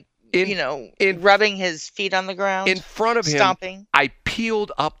was like, rubbing his feet on the ground? In front of him, stomping. I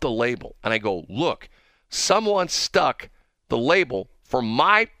peeled up the label, and I go, look, someone stuck the label for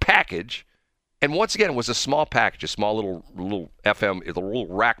my package. And once again, it was a small package, a small little FM, a little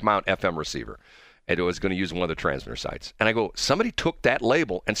rack mount FM receiver. And it was going to use one of the transmitter sites. And I go, somebody took that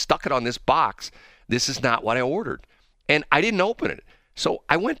label and stuck it on this box. This is not what I ordered. And I didn't open it. So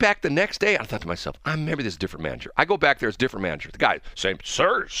I went back the next day. I thought to myself, maybe there's a different manager. I go back there, it's a different manager. The guy saying,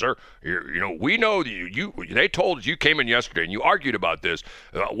 sir, we know that they told us you came in yesterday and you argued about this.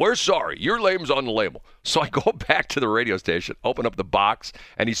 We're sorry. Your name's on the label. So I go back to the radio station, open up the box,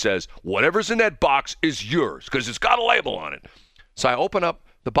 and he says, whatever's in that box is yours because it's got a label on it. So I open up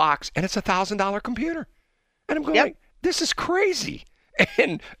the box, and it's a $1,000 computer. And I'm going, like, this is crazy.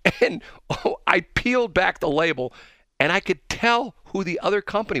 And I peeled back the label, and I could tell who the other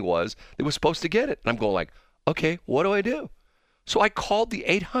company was that was supposed to get it. And I'm going like, okay, what do I do? So I called the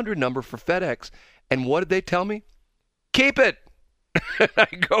 800 number for FedEx, and what did they tell me? Keep it. I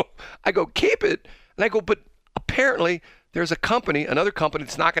go, keep it. And I go, but apparently there's another company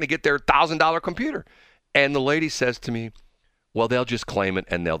that's not going to get their $1,000 computer. And the lady says to me, well, they'll just claim it,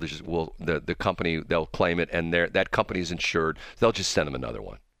 and the company, they'll claim it, and that company's insured. They'll just send them another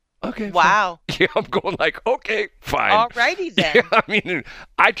one. Okay. Wow. Fine. Yeah, I'm going like, okay, fine. Alrighty then. Yeah, I mean,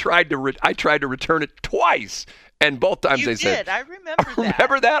 I tried to return it twice, and both times they said, I remember that.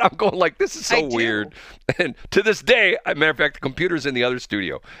 Remember that? I'm going like, this is so weird. And to this day, as a matter of fact, the computer's in the other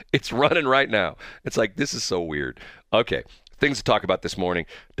studio. It's running right now. It's like, this is so weird. Okay, things to talk about this morning.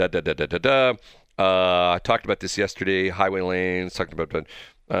 I talked about this yesterday. Highway lanes. Talked about.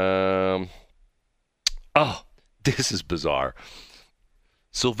 This is bizarre.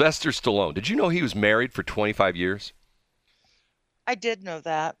 Sylvester Stallone. Did you know he was married for 25 years? I did know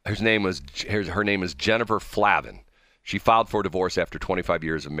that. Her name is Jennifer Flavin. She filed for divorce after 25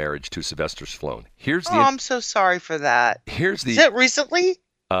 years of marriage to Sylvester Stallone. I'm so sorry for that. Is it recently?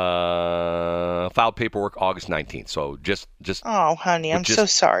 Filed paperwork August 19th. So just. Oh, honey, I'm so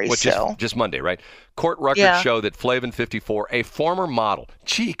sorry. Just Monday, right? Court records show that Flavin, 54, a former model.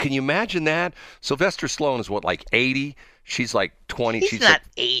 Gee, can you imagine that? Sylvester Stallone is what, like 80? She's like 20. He's she's not like,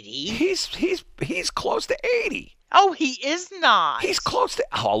 80. He's close to 80. Oh, he is not. He's close to.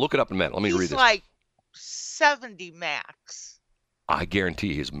 Oh, I'll look it up in a minute. Let me read this. He's like 70 max. I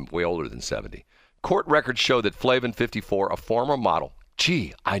guarantee he's way older than 70. Court records show that Flavin, 54, a former model.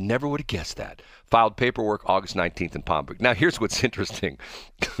 Gee, I never would have guessed that. Filed paperwork August 19th in Palm Beach. Now, here's what's interesting.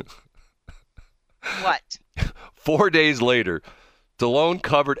 What? 4 days later, Stallone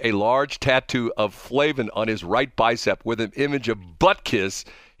covered a large tattoo of Flavin on his right bicep with an image of butt kiss,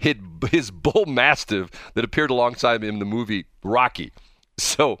 his bull mastiff that appeared alongside him in the movie Rocky.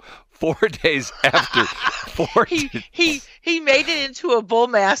 So 4 days after, he made it into a bull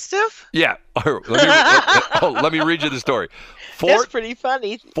mastiff. Yeah. Let me read you the story. That's pretty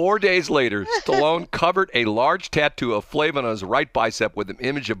funny. 4 days later, Stallone covered a large tattoo of Flavin on his right bicep with an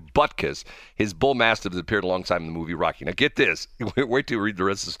image of Butkus, his bull mastiff that appeared alongside him in the movie Rocky. Now get this. Wait till you read the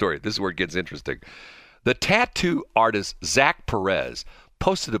rest of the story. This is where it gets interesting. The tattoo artist Zach Perez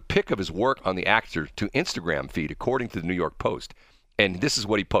posted a pic of his work on the actor to Instagram feed, according to the New York Post. And this is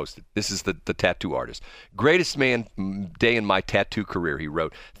what he posted. This is the tattoo artist. Greatest day in my tattoo career, he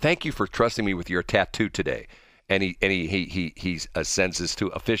wrote. Thank you for trusting me with your tattoo today. And he sends this to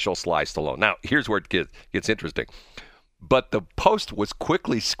official Sly Stallone. Now, here's where it gets interesting. But the post was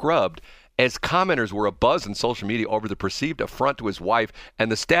quickly scrubbed as commenters were abuzz on social media over the perceived affront to his wife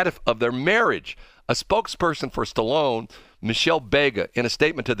and the status of their marriage. A spokesperson for Stallone, Michelle Bega, in a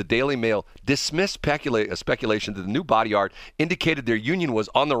statement to the Daily Mail, dismissed speculation that the new body art indicated their union was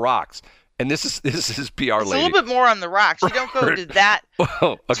on the rocks. And this is his PR lady. It's a little bit more on the rocks. You don't go to that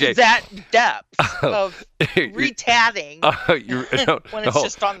to that depth of retatting when it's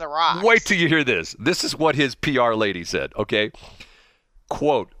just on the rocks. Wait till you hear this. This is what his PR lady said, okay?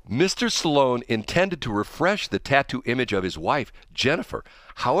 Quote, Mr. Stallone intended to refresh the tattoo image of his wife, Jennifer.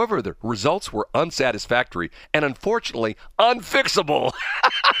 However, the results were unsatisfactory and unfortunately unfixable.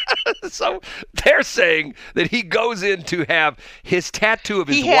 So they're saying that he goes in to have his tattoo of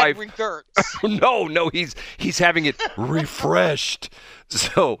his wife. No, he's having it refreshed.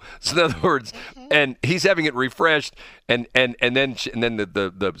 So in other words, and he's having it refreshed, and then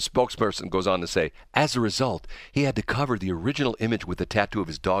the spokesperson goes on to say, as a result, he had to cover the original image with the tattoo of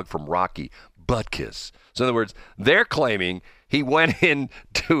his dog from Rocky, Butkus. So in other words, they're claiming he went in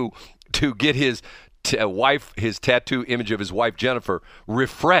to get his tattoo image of his wife Jennifer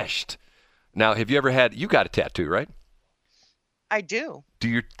refreshed. Now, have you ever you got a tattoo, right? I do.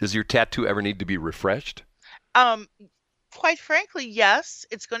 Does your tattoo ever need to be refreshed? Quite frankly, yes.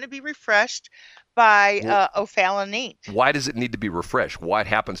 It's going to be refreshed by O'Fallon ink. Why does it need to be refreshed? What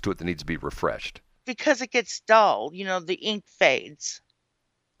happens to it that needs to be refreshed? Because it gets dull. The ink fades.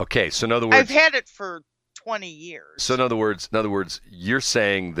 Okay, so in other words, I've had it for 20 years. So in other words, you're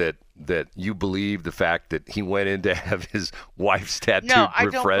saying that you believe the fact that he went in to have his wife's tattoo refreshed. No, I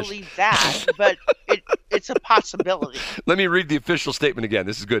don't believe that, but it's a possibility. Let me read the official statement again.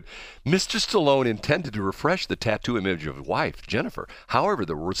 This is good. Mr. Stallone intended to refresh the tattoo image of his wife, Jennifer. However,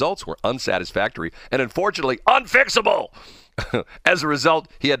 the results were unsatisfactory and unfortunately unfixable. As a result,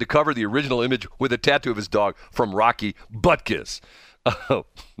 he had to cover the original image with a tattoo of his dog from Rocky, Butkus.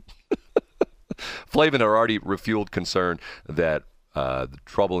 Flavin had already refueled concern that the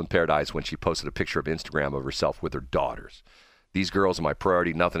trouble in paradise when she posted a picture of Instagram of herself with her daughters. These girls are my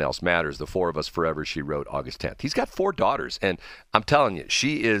priority. Nothing else matters. The four of us forever, she wrote August 10th. He's got 4 daughters, and I'm telling you,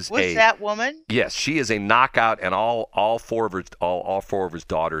 she is that woman? Yes, she is a knockout, and all four of his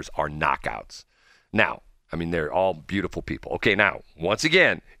daughters are knockouts. Now, I mean, they're all beautiful people. Okay, now, once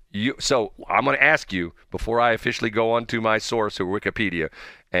again, so I'm going to ask you, before I officially go on to my source or Wikipedia,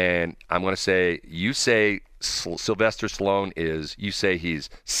 and I'm going to say, you say Sylvester Stallone you say he's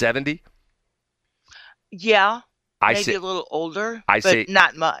 70? Yeah, maybe a little older, but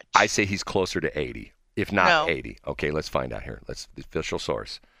not much. I say he's closer to 80, if not 80. Okay, let's find out here. The official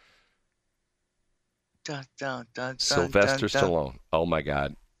source. Sylvester Stallone. Oh, my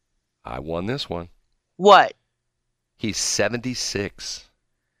God. I won this one. What? He's 76.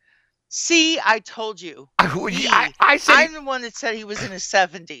 See, I told you. I said I'm the one that said he was in his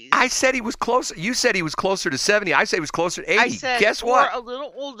 70s. I said he was closer. You said he was closer to 70. I said he was closer to 80. I said, guess what? A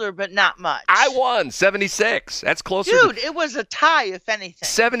little older, but not much. I won 76. That's closer. Dude, it was a tie, if anything.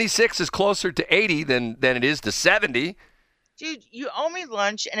 76 is closer to 80 than it is to 70. Dude, you owe me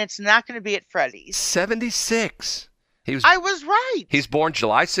lunch, and it's not going to be at Freddy's. 76. I was right. He's born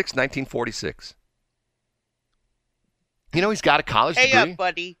July 6, 1946. He's got a college degree. Hey up,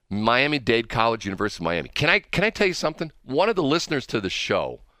 buddy. Miami-Dade College, University of Miami. Can I tell you something? One of the listeners to the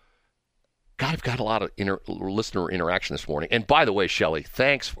show, God, I've got a lot of listener interaction this morning. And by the way, Shelly,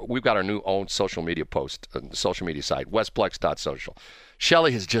 thanks. We've got our new own social media post, social media site, westplex.social.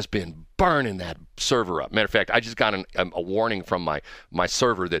 Shelly has just been burning that server up. Matter of fact, I just got a warning from my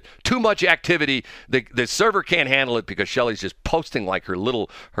server that too much activity. The server can't handle it because Shelly's just posting like her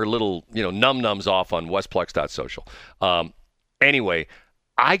little num-nums off on westplex.social. Anyway,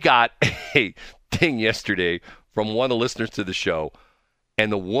 I got a thing yesterday from one of the listeners to the show,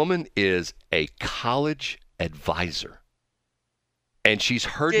 and the woman is a college advisor. And she's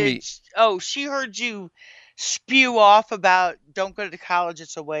heard me. Oh, she heard you spew off about don't go to college,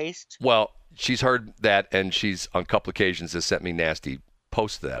 it's a waste. Well, she's heard that, and she's on a couple occasions has sent me nasty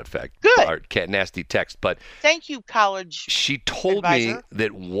posts to that effect. Good. Or nasty text. But thank you, college. She told advisor. me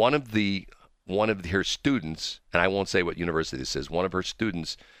that one of her students, and I won't say what university this is, one of her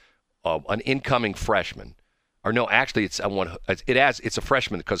students, an incoming freshman. Or no, actually, it's a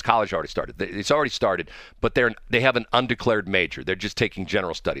freshman because college already started. It's already started, but they have an undeclared major. They're just taking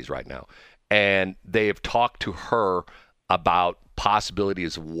general studies right now, and they have talked to her about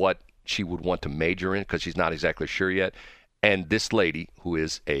possibilities of what she would want to major in because she's not exactly sure yet. And this lady, who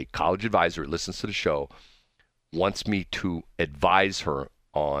is a college advisor, listens to the show, wants me to advise her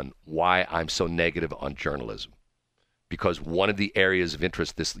on why I'm so negative on journalism, because one of the areas of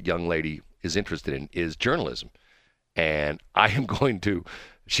interest this young lady is interested in is journalism. And I am going to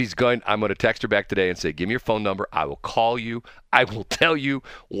I'm going to text her back today and say, give me your phone number. I will call you. I will tell you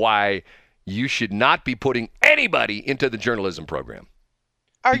why you should not be putting anybody into the journalism program.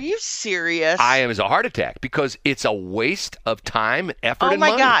 Are you serious? I am as a heart attack because it's a waste of time, effort, and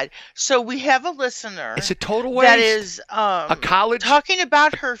money. Oh, my God. So we have a listener. It's a total waste. That is a college. talking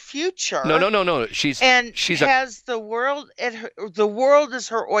about her future. No. She's the world at her, the world is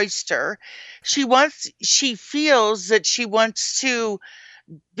her oyster. She feels that she wants to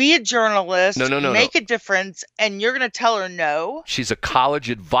be a journalist, make a difference, and you're going to tell her no? She's a college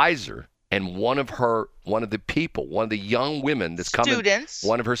advisor. And one of the young women that's coming,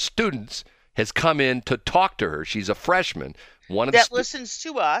 one of her students has come in to talk to her. She's a freshman. Listens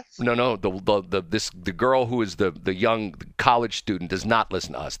to us. No. The girl who is the young college student does not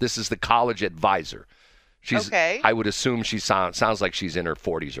listen to us. This is the college advisor. She's okay. I would assume she sounds like she's in her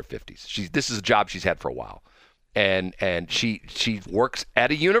 40s or 50s. This is a job she's had for a while, and she works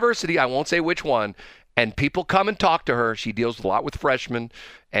at a university. I won't say which one. And people come and talk to her. She deals a lot with freshmen,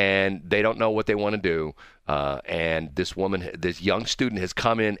 and they don't know what they want to do. And this young student has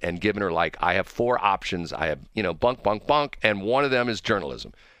come in and given her, I have 4 options. I have, bunk, and one of them is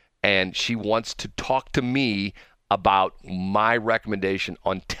journalism. And she wants to talk to me about my recommendation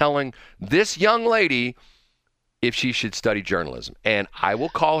on telling this young lady if she should study journalism. And I will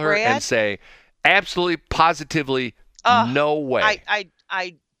call her and say, absolutely, positively, no way.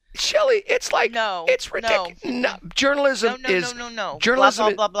 Shelly, it's it's ridiculous. No. Journalism is no.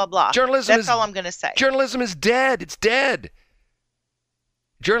 Journalism, blah blah blah. Journalism. That's all I'm going to say. Journalism is dead. It's dead.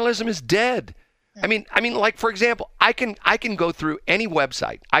 Journalism is dead. I mean, for example, I can go through any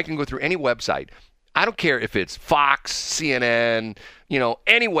website. I don't care if it's Fox, CNN,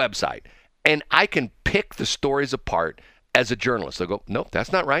 any website, and I can pick the stories apart as a journalist. I go, nope,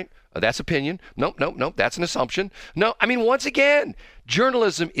 that's not right. That's opinion. Nope, that's an assumption. No, once again,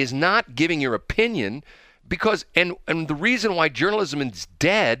 journalism is not giving your opinion because, and the reason why journalism is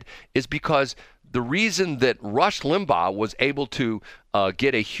dead is because the reason that Rush Limbaugh was able to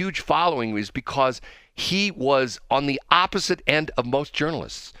get a huge following is because he was on the opposite end of most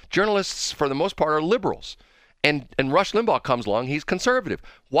journalists. Journalists, for the most part, are liberals. And Rush Limbaugh comes along, he's conservative.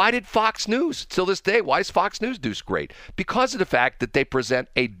 Why did Fox News, till this day, why is Fox News do great? Because of the fact that they present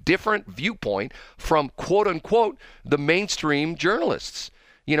a different viewpoint from, quote unquote, the mainstream journalists.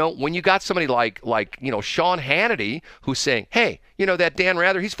 When you got somebody like Sean Hannity who's saying, hey, that Dan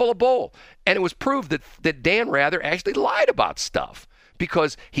Rather, he's full of bull. And it was proved that Dan Rather actually lied about stuff.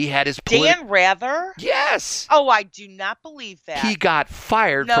 Because he had his Dan Rather? Yes. Oh, I do not believe that. He got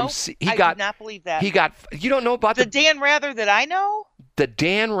fired from. I do not believe that. You don't know about the Dan Rather that I know? The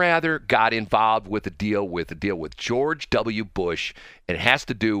Dan Rather got involved with a deal with George W. Bush. It has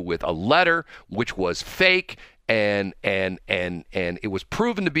to do with a letter which was fake. And it was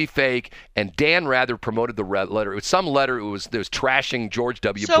proven to be fake, and Dan Rather promoted the letter. It was some letter. It was trashing George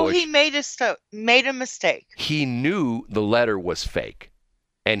W. Bush. So he made a mistake. He knew the letter was fake.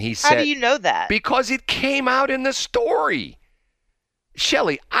 And he said, how do you know that? Because it came out in the story.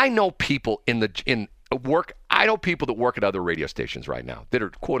 Shelley, I know people I know people that work at other radio stations right now that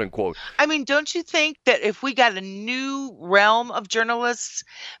are quote unquote. Don't you think that if we got a new realm of journalists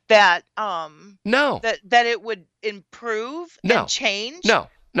that that it would improve and change? No.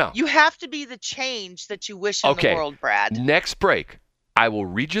 You have to be the change that you wish in the world, Brad. Next break, I will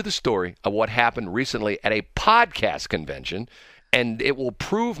read you the story of what happened recently at a podcast convention. And it will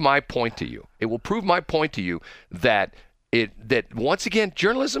prove my point to you. It will prove my point to you that once again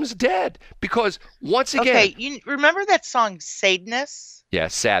journalism is dead because once again. Okay, you remember that song "Sadness"? Yeah,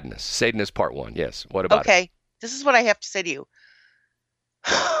 sadness. Sadness Part 1. Yes. What about it? Okay, this is what I have to say to you.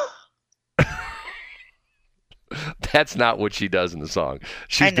 That's not what she does in the song.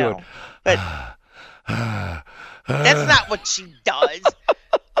 She's doing. But that's not what she does.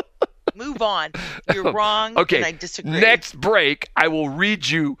 Move on. You're wrong. Okay. And I disagree. Next break, I will read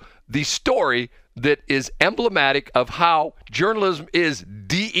you the story that is emblematic of how journalism is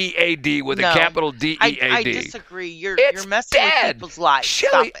DEAD with a capital DEAD. I disagree. You're messing with people's lives.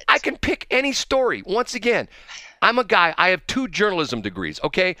 Shelley, I can pick any story. Once again, I'm a guy. I have 2 journalism degrees,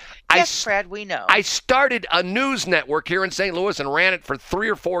 okay? Yes, Brad, we know. I started a news network here in St. Louis and ran it for 3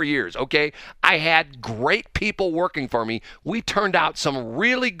 or 4 years, okay? I had great people working for me. We turned out some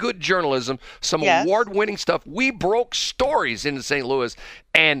really good journalism, some award-winning stuff. We broke stories into St. Louis,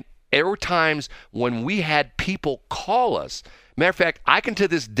 and there were times when we had people call us. Matter of fact, I can to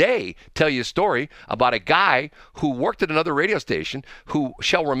this day tell you a story about a guy who worked at another radio station who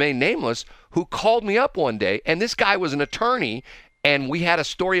shall remain nameless, who called me up one day, and this guy was an attorney, and we had a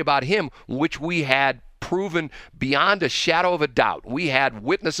story about him which we had proven beyond a shadow of a doubt. We had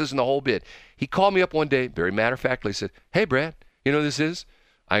witnesses in the whole bit. He called me up one day, very matter-of-factly, said, "Hey, Brad, you know who this is?"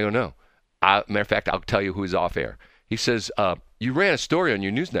 I go, "No." Matter of fact, I'll tell you who's off air. He says, "You ran a story on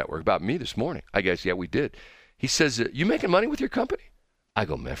your news network about me this morning." I guess, yeah, we did. He says, "You making money with your company?" I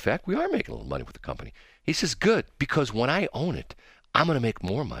go, "Matter of fact, we are making a little money with the company." He says, "Good, because when I own it, I'm going to make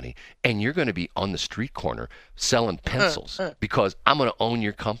more money, and you're going to be on the street corner selling pencils because I'm going to own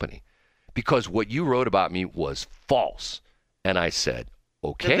your company because what you wrote about me was false." And I said,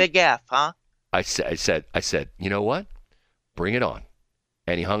 "Okay." The big F, huh? I said, "You know what? Bring it on."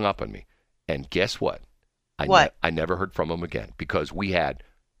 And he hung up on me. And guess what? I never heard from him again because we had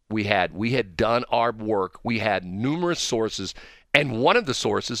done our work. We had numerous sources, and one of the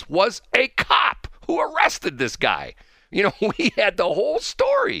sources was a cop who arrested this guy. You know, we had the whole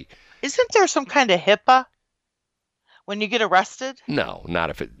story. Isn't there some kind of HIPAA when you get arrested? No, not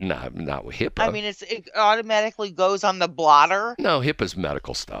with HIPAA. I mean, it automatically goes on the blotter. No, HIPAA's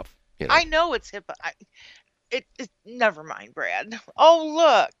medical stuff. You know. I know it's HIPAA. Never mind, Brad. Oh,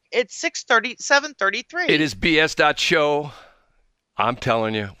 look, it's 7:33. It is BS.Show. I'm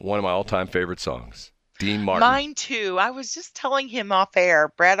telling you, one of my all-time favorite songs. Dean Martin. Mine too. I was just telling him off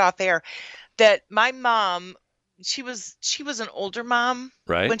air, Brad off air, that my mom, she was an older mom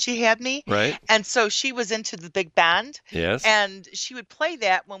when she had me. Right. And so she was into the big band. Yes. And she would play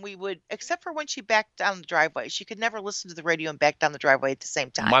that when we would, except for when she backed down the driveway. She could never listen to the radio and back down the driveway at the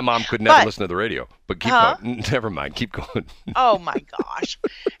same time. My mom could never listen to the radio, but keep going. Never mind. Keep going. Oh my gosh.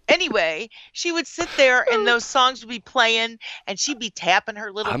 Anyway, she would sit there and those songs would be playing and she'd be tapping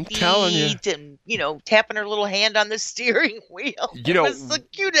her little feet telling you. And, tapping her little hand on the steering wheel. You know, it was the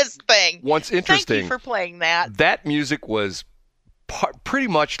cutest thing. What's interesting. Thank you for playing that. That music was pretty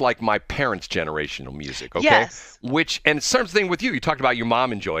much like my parents' generational music, okay? Yes. And something with you. You talked about your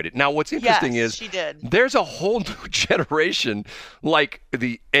mom enjoyed it. Now, what's interesting is she did. There's a whole new generation, like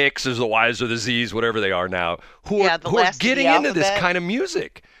the X's, the Y's, or the Z's, whatever they are now, who are getting into this kind of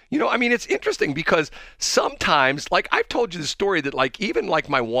music. You know, I mean, it's interesting because sometimes, like I've told you the story that even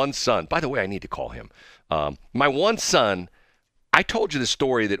my one son, by the way, I need to call him. My one son, I told you the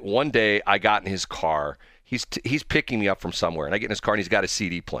story that one day I got in his car. He's picking me up from somewhere, and I get in his car, and he's got a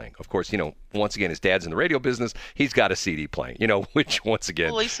CD playing. Of course, once again, his dad's in the radio business. He's got a CD playing, which, once again...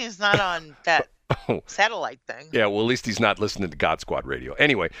 Well, at least he's not on that satellite thing. Yeah, well, at least he's not listening to God Squad radio.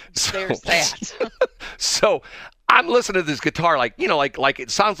 Anyway. There's that. So I'm listening to this guitar like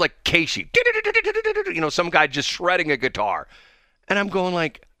it sounds like Casey. Some guy just shredding a guitar. And I'm going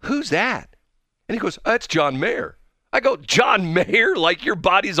like, who's that? And he goes, that's John Mayer. I go, John Mayer? Like your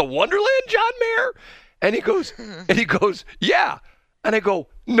body's a wonderland, John Mayer? And he goes, yeah. And I go,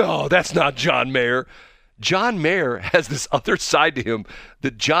 no, that's not John Mayer. John Mayer has this other side to him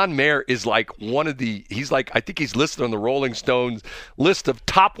that John Mayer is like I think he's listed on the Rolling Stones list of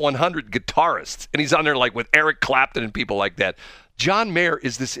top 100 guitarists. And he's on there like with Eric Clapton and people like that. John Mayer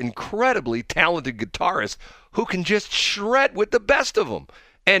is this incredibly talented guitarist who can just shred with the best of them.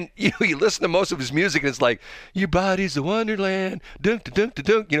 And you listen to most of his music, and it's like, your body's a wonderland, dunk to dunk to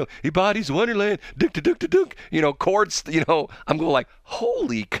dunk. Your body's a wonderland, dunk to dunk to dunk. Chords. I'm going like,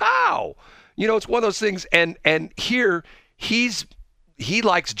 holy cow. It's one of those things. And here he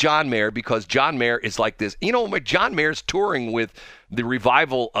likes John Mayer because John Mayer is like this. John Mayer's touring with the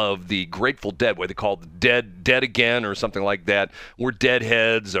revival of the Grateful Dead, what they call Dead Again or something like that. We're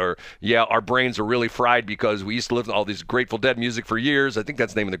deadheads, or our brains are really fried because we used to listen to all these Grateful Dead music for years. I think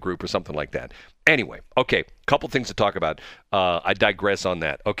that's the name of the group or something like that. Anyway, okay, couple things to talk about. I digress on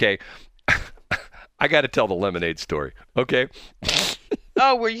that. Okay, I got to tell the lemonade story. Okay.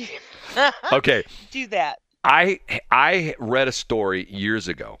 Oh, were you? Okay. Do that. I read a story years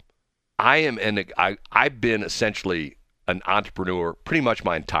ago. I've been essentially an entrepreneur pretty much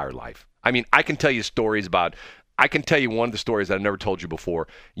my entire life. I mean, I can tell you one of the stories that I've never told you before.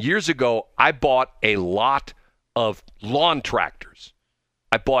 Years ago, I bought a lot of lawn tractors.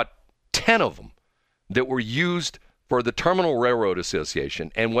 I bought 10 of them that were used for the Terminal Railroad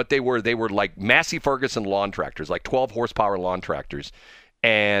Association. And what they were like Massey Ferguson lawn tractors, like 12 horsepower lawn tractors.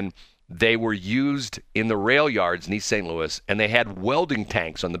 And they were used in the rail yards in East St. Louis, and they had welding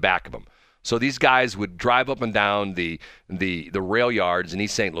tanks on the back of them. So these guys would drive up and down the rail yards in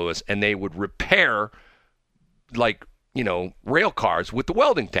East St. Louis, and they would repair, rail cars with the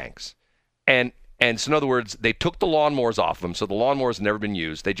welding tanks. And so in other words, they took the lawnmowers off of them, so the lawnmowers had never been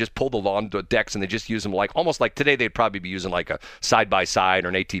used. They just pulled the lawn decks, and they just use them almost like today they'd probably be using like a side-by-side or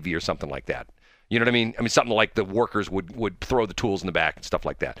an ATV or something like that. You know what I mean? I mean, something like the workers would throw the tools in the back and stuff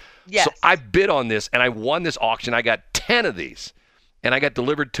like that. Yes. So I bid on this, and I won this auction. I got 10 of these, and I got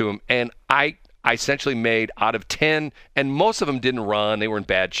delivered to them. And I I essentially made out of 10, and most of them didn't run. They were in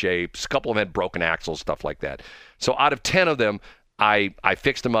bad shape. A couple of them had broken axles, stuff like that. So out of 10 of them, I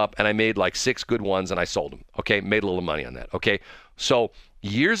fixed them up, and I made like 6 good ones, and I sold them. Okay, made a little money on that. Okay, so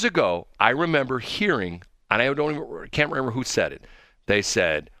years ago, I remember hearing, and I can't remember who said it. They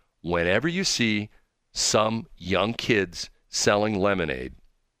said, whenever you see some young kids selling lemonade,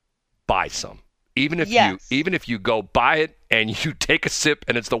 buy some. Even if you go buy it and you take a sip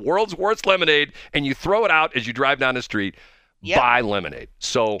and it's the world's worst lemonade and you throw it out as you drive down the street, buy lemonade.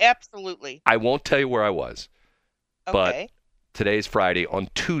 So absolutely. I won't tell you where I was, but Okay. today's Friday. On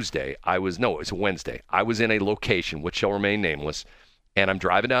Tuesday, it was a Wednesday. I was in a location which shall remain nameless, and I'm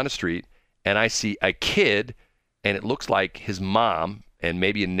driving down the street and I see a kid, and it looks like his mom and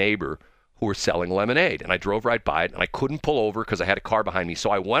maybe a neighbor who were selling lemonade. And I drove right by it, and I couldn't pull over because I had a car behind me. So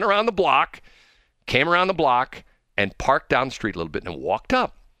I went around the block, came around the block, and parked down the street a little bit and walked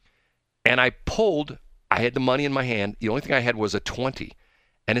up. And I had the money in my hand. The only thing I had was a 20.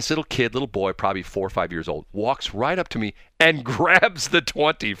 And this little boy, probably 4 or 5 years old, walks right up to me and grabs the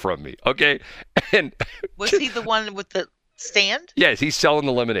 20 from me. Okay? And Was he the one with the stand? yes, he's selling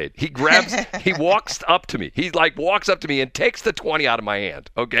the lemonade. He walks up to me. He walks up to me and takes the 20 out of my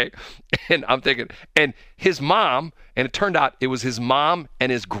hand. Okay? And I'm thinking, and his mom, and it turned out it was his mom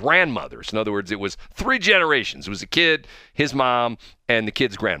and his grandmother. So in other words, it was 3 generations. It was a kid, his mom, and the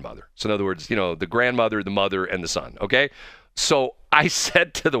kid's grandmother. So in other words, the grandmother, the mother, and the son. Okay? So I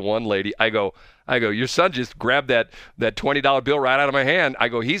said to the one lady, I go, your son just grabbed that $20 bill right out of my hand. I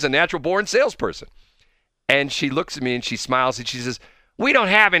go, he's a natural born salesperson. And she looks at me and she smiles and she says, we don't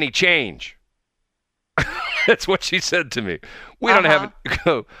have any change. That's what she said to me. We don't have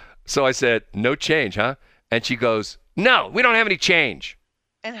it. So I said, no change, huh? And she goes, no, we don't have any change.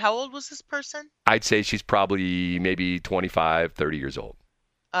 And how old was this person? I'd say she's probably maybe 25, 30 years old.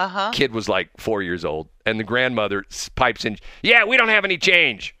 Uh-huh. Kid was like 4 years old, and the grandmother pipes in, yeah, we don't have any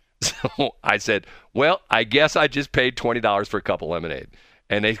change. So I said, well, I guess I just paid $20 for a cup of lemonade.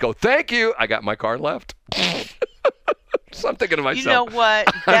 And they go, thank you. I got my car and left. So I'm thinking to myself. You know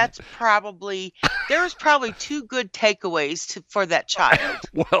what? There's probably 2 good takeaways for that child.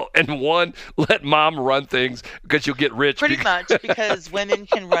 Well, and one, let mom run things because you'll get rich. Pretty much, because women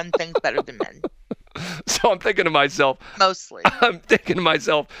can run things better than men. So I'm thinking to myself, mostly. They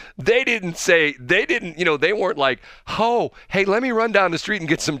weren't like, oh, hey, let me run down the street and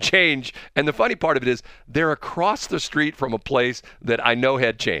get some change. And the funny part of it is they're across the street from a place that I know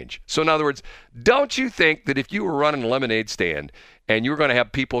had change. So in other words, don't you think that if you were running a lemonade stand and you were going to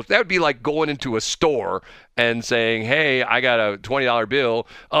have people, that would be like going into a store and saying, hey, I got a $20 bill.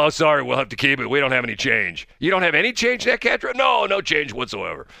 Oh, sorry, we'll have to keep it. We don't have any change. You don't have any change in that cash register? No change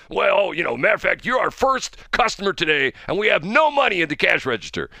whatsoever. Well, matter of fact, you're our first customer today, and we have no money in the cash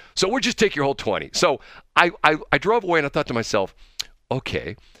register. So we'll just take your whole 20. So I drove away, and I thought to myself,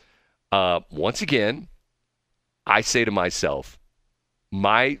 okay, once again, I say to myself,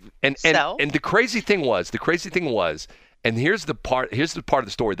 and the crazy thing was, and here's the part of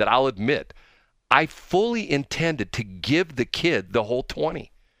the story that I'll admit, I fully intended to give the kid the whole 20.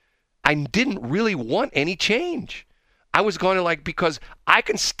 I didn't really want any change. I was going to because I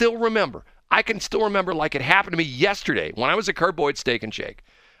can still remember like it happened to me yesterday when I was at Curb Boyd's Steak and Shake.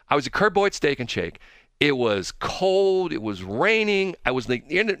 It was cold. It was raining. I was near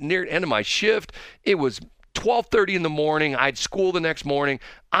the end of my shift. It was 12:30 in the morning. I had school the next morning.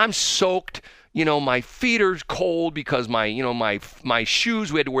 I'm soaked. My feet are cold because my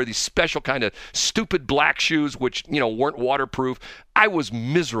shoes, we had to wear these special kind of stupid black shoes, which, weren't waterproof. I was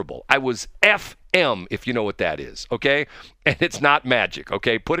miserable. I was FM, if you know what that is, okay? And it's not magic,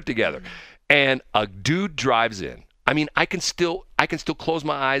 okay? Put it together. And a dude drives in. I mean, I can still close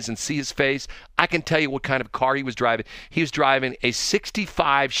my eyes and see his face. I can tell you what kind of car he was driving. He was driving a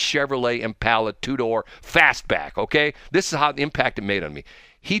 65 Chevrolet Impala 2-door fastback, okay? This is how the impact it made on me.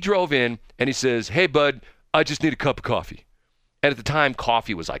 He drove in and he says, hey, bud, I just need a cup of coffee. And at the time,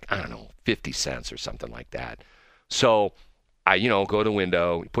 coffee was 50 cents or something like that. So I, go to the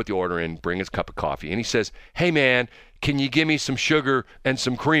window, put the order in, bring his cup of coffee. And he says, hey, man, can you give me some sugar and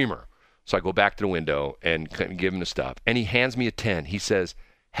some creamer? So I go back to the window and give him the stuff. And he hands me a 10. He says,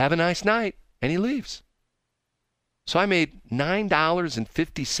 have a nice night. And he leaves. So I made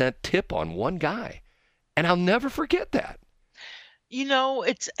 $9.50 tip on one guy. And I'll never forget that.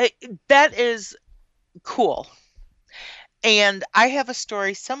 That is cool. And I have a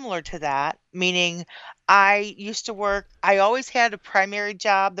story similar to that, meaning I used to work, I always had a primary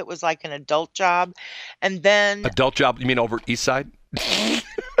job that was like an adult job. And then... Adult job, you mean over at East Side?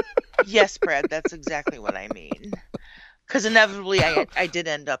 Yes, Brad, that's exactly what I mean. because inevitably I did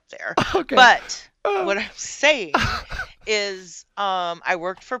end up there. Okay. But what I'm saying is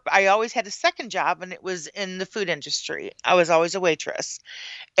I always had a second job, and it was in the food industry. I was always a waitress.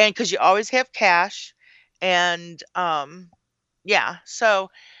 And because you always have cash. And yeah,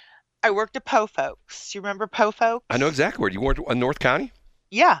 so I worked at Po Folks. You remember Po Folks? I know exactly where you worked in North County.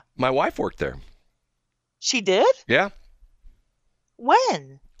 Yeah. My wife worked there. She did? Yeah.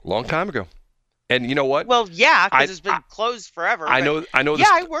 When? Long time ago. And you know what? Well, yeah, because it's been closed forever. I know. Yeah,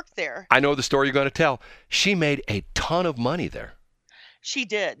 I worked there. I know the story you're going to tell. She made a ton of money there. She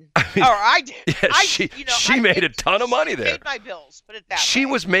did. I did. Yeah, she made a ton of money there. Paid my bills, put it that way. She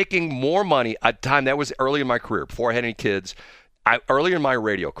was making more money at the time. That was early in my career, before I had any kids. Early in my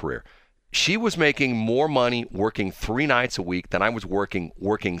radio career. She was making more money working 3 nights a week than I was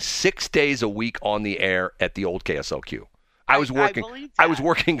working 6 days a week on the air at the old KSLQ. I was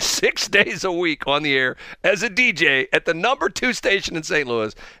working 6 days a week on the air as a DJ at the number 2 station in St.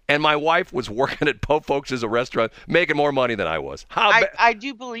 Louis, and my wife was working at Po Folks as a restaurant, making more money than I was. I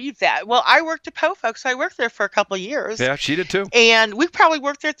do believe that. Well, I worked at Po Folks. I worked there for a couple of years. Yeah, she did too. And we probably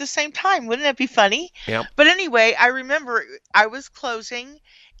worked there at the same time. Wouldn't that be funny? Yeah. But anyway, I remember I was closing,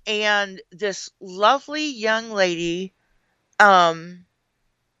 and this lovely young lady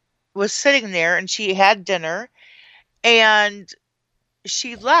was sitting there, and she had dinner. And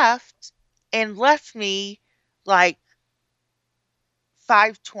she left me like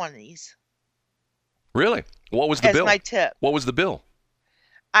 5 20s. Really? What was the bill? As my tip. What was the bill?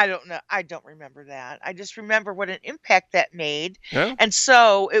 I don't know. I don't remember that. I just remember what an impact that made. Yeah. And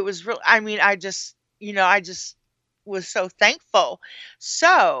so it was real. I mean, I just was so thankful.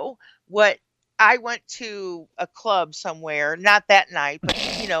 So I went to a club somewhere, not that night, but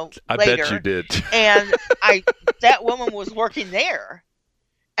I later. bet you did. And that woman was working there.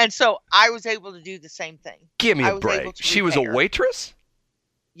 And so I was able to do the same thing. Give me a break. She was a waitress?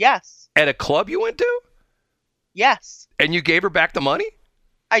 Yes. At a club you went to? Yes. And you gave her back the money?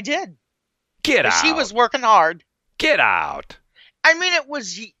 I did. Get out. She was working hard. Get out. I mean, it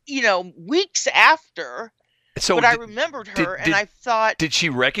was, weeks after. But I remembered her, and I thought. Did she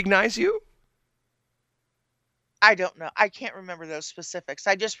recognize you? I don't know. I can't remember those specifics.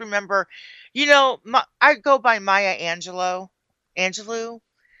 I just remember, I go by Maya Angelou.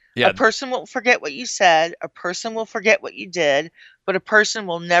 Yeah. A person will forget what you said. A person will forget what you did. But a person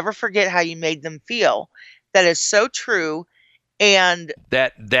will never forget how you made them feel. That is so true. And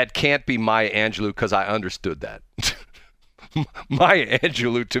that can't be Maya Angelou, because I understood that. Maya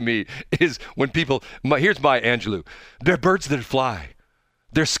Angelou to me is when people. Here's Maya Angelou. They're birds that fly.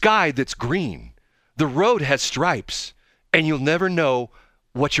 They're sky that's green. The road has stripes, and you'll never know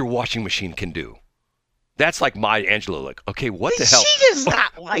what your washing machine can do. That's like Maya Angelou. Like, okay, what the hell? She is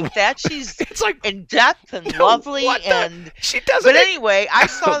not like that. She's it's like in depth and lovely, and she doesn't. But anyway, I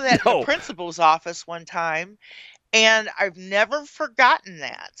saw that in the principal's office one time, and I've never forgotten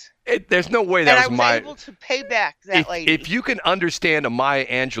that. There's no way that was Maya. And I was able to pay back that lady. If you can understand a Maya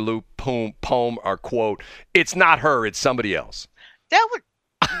Angelou poem or quote, it's not her, it's somebody else. That would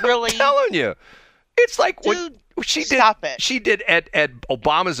really. I'm telling you. It's like dude, what she did. Stop it. She did at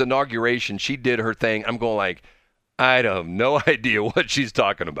Obama's inauguration. She did her thing. I'm going like, I have no idea what she's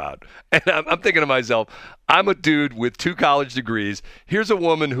talking about. And I'm thinking to myself, I'm a dude with 2 college degrees. Here's a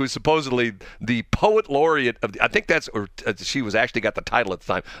woman who's supposedly the poet laureate of I think that's, or she was actually got the title at the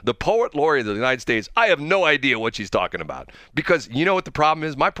time, the poet laureate of the United States. I have no idea what she's talking about. Because you know what the problem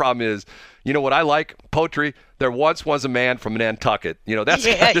is? My problem is, you know what I like? Poetry. There once was a man from Nantucket. That's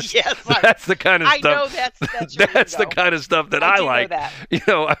that's the kind of stuff. I know that's the kind of stuff that I like. That.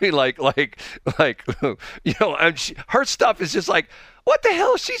 I mean, like, her stuff is just like, what the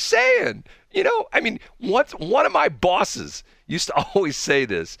hell is she saying? I mean, one of my bosses used to always say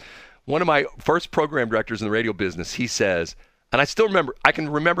this. One of my first program directors in the radio business, he says, and I can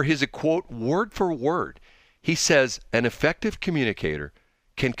remember his quote word for word. He says, an effective communicator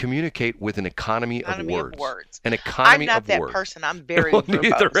can communicate with an economy of words. An economy of words. I'm not that person. I'm very well,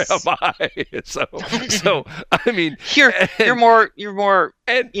 neither am I. So I mean, you're more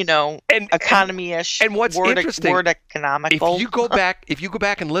economy-ish. And what's interesting, word economical. If you go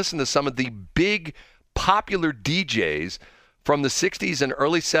back and listen to some of the big popular DJs from the 60s and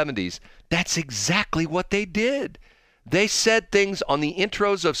early 70s, that's exactly what they did. They said things on the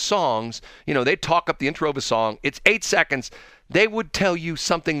intros of songs. They talk up the intro of a song. It's 8 seconds. They would tell you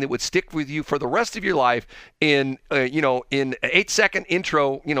something that would stick with you for the rest of your life in an 8-second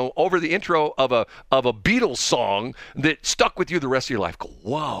intro, over the intro of a Beatles song that stuck with you the rest of your life. Go,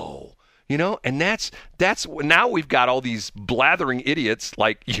 whoa. You know, and that's now we've got all these blathering idiots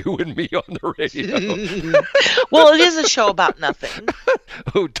like you and me on the radio. Well, it is a show about nothing.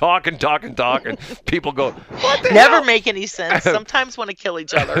 Who talk and talk and talk, and people go, what the Never hell? make any sense. Sometimes want to kill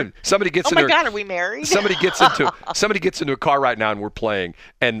each other. Somebody gets Oh my God, are we married? Somebody gets into a car right now, and we're playing,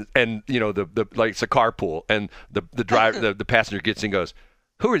 and you know the like it's a carpool, and the driver the passenger gets in and goes,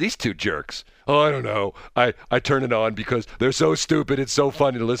 who are these two jerks? Oh, I don't know. I turn it on because they're so stupid. It's so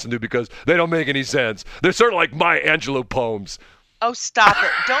funny to listen to because they don't make any sense. They're sort of like Maya Angelou poems. Oh, stop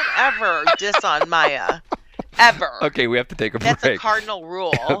it. Don't ever diss on Maya. Ever. Okay, we have to take a That's break. a cardinal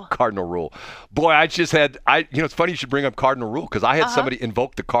rule. Cardinal rule. Boy, it's funny you should bring up cardinal rule because I had somebody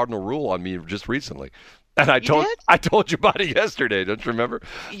invoke the cardinal rule on me just recently. And I told you about it yesterday. Don't you remember?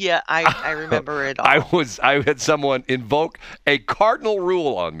 Yeah, I remember it all. I had someone invoke a cardinal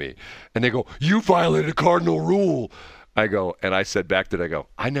rule on me, and they go, "You violated a cardinal rule." I said back to them, I go,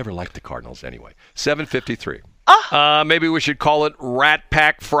 "I never liked the Cardinals anyway." 7:53. Maybe we should call it Rat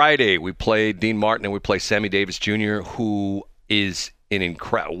Pack Friday. We play Dean Martin and we play Sammy Davis Jr., who is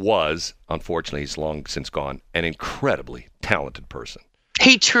was, unfortunately, he's long since gone, an incredibly talented person.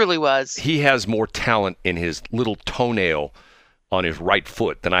 He truly was. He has more talent in his little toenail on his right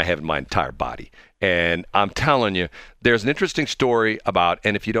foot than I have in my entire body. And I'm telling you, there's an interesting story about,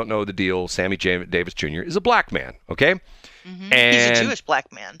 and if you don't know the deal, Sammy Davis Jr. is a black man, okay? Mm-hmm. And he's a Jewish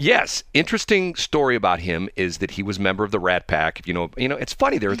black man. Yes. Interesting story about him is that he was a member of the Rat Pack. If you know, it's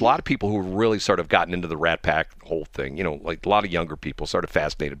funny. There's a lot of people who have really sort of gotten into the Rat Pack whole thing. You know, like a lot of younger people sort of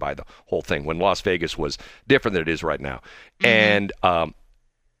fascinated by the whole thing when Las Vegas was different than it is right now. Mm-hmm. And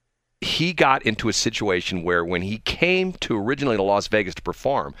he got into a situation where when he came to originally to Las Vegas to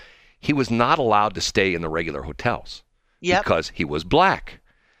perform, he was not allowed to stay in the regular hotels because he was black.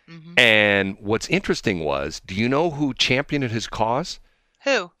 Mm-hmm. And what's interesting was, do you know who championed his cause?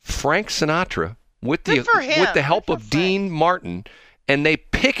 Who? Frank Sinatra with the help of Dean Martin, and they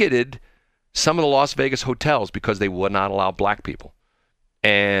picketed some of the Las Vegas hotels because they would not allow black people.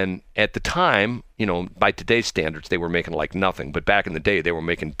 And at the time, you know, by today's standards, they were making like nothing. But back in the day, they were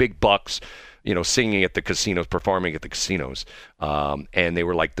making big bucks, you know, singing at the casinos, performing at the casinos. And they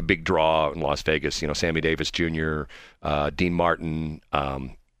were like the big draw in Las Vegas, you know, Sammy Davis Jr., Dean Martin,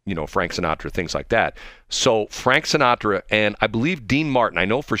 you know, Frank Sinatra, things like that. So Frank Sinatra and I believe Dean Martin, I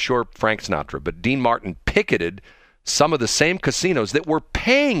know for sure Frank Sinatra, but Dean Martin picketed some of the same casinos that were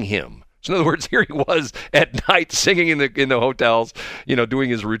paying him. So in other words, here he was at night singing in the hotels, you know, doing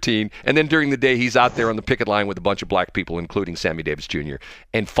his routine. And then during the day, he's out there on the picket line with a bunch of black people, including Sammy Davis Jr.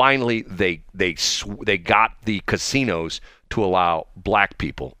 And finally, they got the casinos to allow black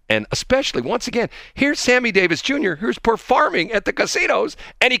people. And especially, once again, here's Sammy Davis Jr., who's performing at the casinos,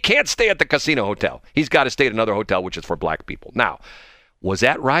 and he can't stay at the casino hotel. He's got to stay at another hotel, which is for black people. Now, was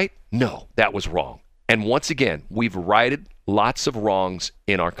that right? No, that was wrong. And once again, we've righted lots of wrongs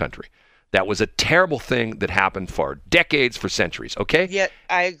in our country. That was a terrible thing that happened for decades, for centuries, okay? Yeah,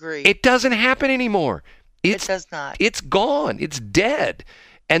 I agree. It doesn't happen anymore. It does not. It's gone. It's dead.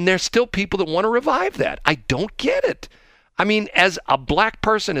 And there's still people that want to revive that. I don't get it. I mean, as a black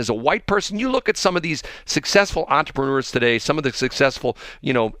person, as a white person, you look at some of these successful entrepreneurs today, some of the successful,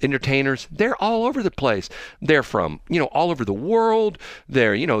 you know, entertainers, they're all over the place. They're from, you know, all over the world.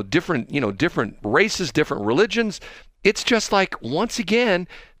 They're, different races, different religions. It's just like, once again,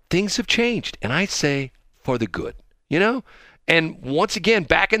 things have changed, and I say for the good, you know? And once again,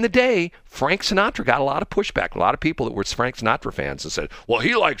 back in the day, Frank Sinatra got a lot of pushback. A lot of people that were Frank Sinatra fans that said, well,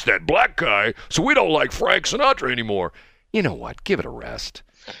 he likes that black guy, so we don't like Frank Sinatra anymore. You know what? Give it a rest.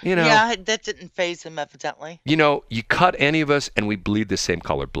 You know? Yeah, that didn't faze him, evidently. You know, you cut any of us, and we bleed the same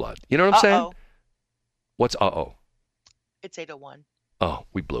color blood. You know what I'm saying? What's uh-oh? It's 8:01. Oh,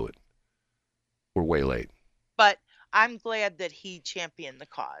 we blew it. We're way late. But I'm glad that he championed the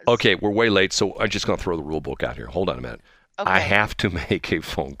cause. Okay, we're way late, so I'm just going to throw the rule book out here. Hold on a minute. Okay. I have to make a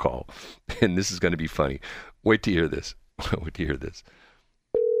phone call, and this is going to be funny. Wait to hear this. Wait to hear this.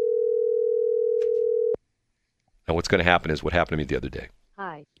 Now, what's going to happen is what happened to me the other day.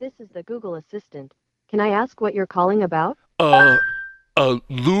 Hi, this is the Google Assistant. Can I ask what you're calling about?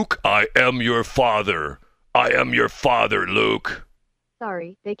 Luke, I am your father. I am your father, Luke.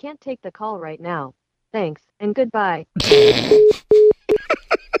 Sorry, they can't take the call right now. Thanks, and goodbye.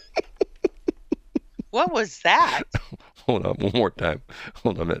 What was that? Hold on, one more time.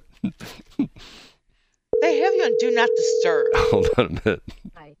 Hold on a minute. They have you on Do Not Disturb. Hold on a minute.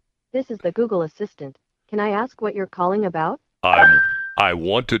 Hi, this is the Google Assistant. Can I ask what you're calling about? I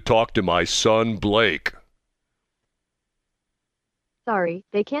want to talk to my son, Blake. Sorry,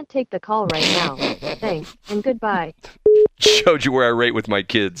 they can't take the call right now. Thanks, and goodbye. Showed you where I rate with my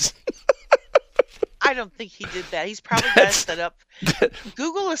kids. I don't think he did that. He's probably got it set up.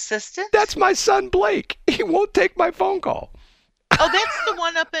 Google Assistant? That's my son, Blake. He won't take my phone call. Oh, that's the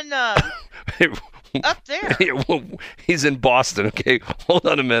one up in up there. Yeah, well, he's in Boston. Okay, hold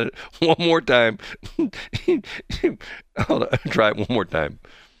on a minute. One more time. Hold on. Try it one more time.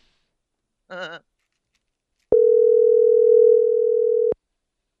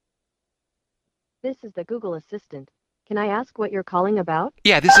 This is the Google Assistant. Can I ask what you're calling about?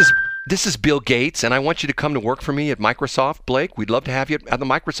 Yeah, this is Bill Gates, and I want you to come to work for me at Microsoft, Blake. We'd love to have you at the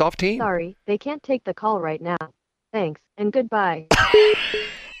Microsoft team. Sorry, they can't take the call right now. Thanks, and goodbye.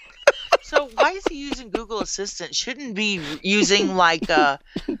 So why is he using Google Assistant? Shouldn't be using like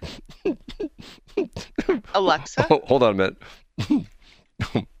Alexa? Hold on a minute.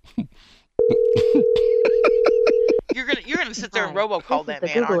 You're gonna sit there and Hi, robocall this is that the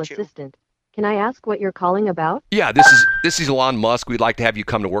man, Google aren't you? Assistant. Can I ask what you're calling about? Yeah, this is Elon Musk. We'd like to have you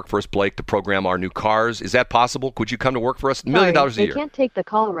come to work for us, Blake, to program our new cars. Is that possible? Could you come to work for us? $1 million a Sorry, year. they can't take the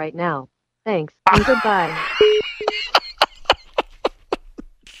call right now. Thanks, and goodbye.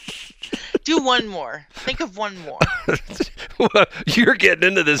 Do one more. Think of one more. You're getting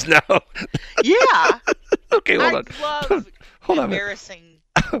into this now. Yeah. Okay, hold on. I love Hold on a minute. embarrassing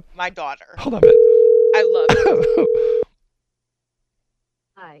my daughter. Hold on a minute. I love it.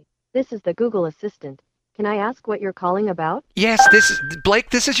 Hi, this is the Google Assistant. Can I ask what you're calling about? Yes, this is Blake.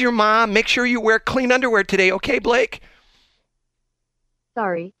 This is your mom. Make sure you wear clean underwear today, okay, Blake?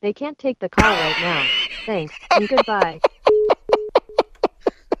 Sorry, they can't take the call right now. Thanks, and goodbye.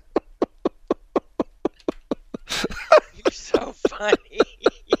 You're so funny.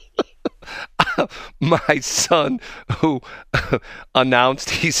 My son, who announced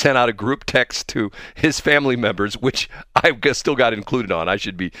he sent out a group text to his family members, which I still got included on. I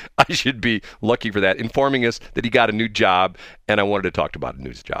should be lucky for that, informing us that he got a new job, and I wanted to talk about a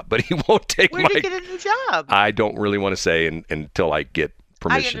new job, but he won't take Where did he get a new job? I don't really want to say until I get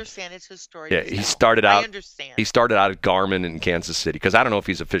permission. I understand. It's his story. Yeah, to he tell. started out. I understand. He started out at Garmin in Kansas City, because I don't know if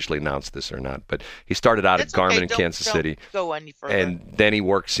he's officially announced this or not, but he started out It's at Garmin okay. in Don't Kansas City. Go any further. And then he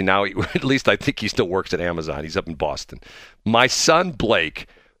works. Now, at least I think he still works at Amazon. He's up in Boston. My son Blake,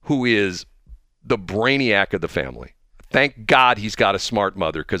 who is the brainiac of the family. Thank God he's got a smart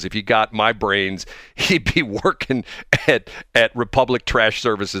mother, because if he got my brains, he'd be working at Republic Trash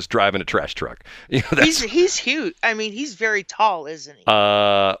Services driving a trash truck. You know, he's huge. I mean, he's very tall, isn't he?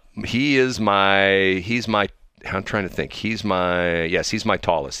 He's my. I'm trying to think. He's my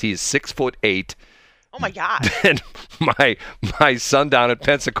tallest. He's 6'8". Oh my God. And my son down at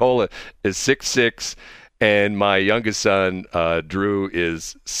Pensacola is 6'6", and my youngest son Drew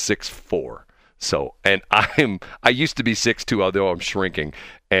is 6'4". So, and I used to be 6'2", although I'm shrinking.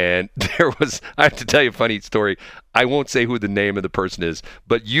 And I have to tell you a funny story. I won't say who the name of the person is,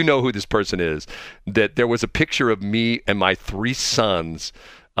 but you know who this person is. That there was a picture of me and my 3 sons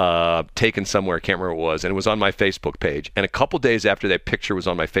taken somewhere. I can't remember what it was. And it was on my Facebook page. And a couple days after that picture was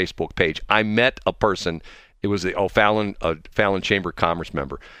on my Facebook page, I met a person. It was the Fallon Chamber of Commerce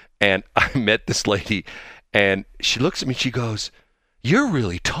member. And I met this lady, and she looks at me and she goes, "You're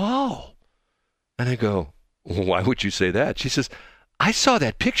really tall." And I go, "Well, why would you say that?" She says, "I saw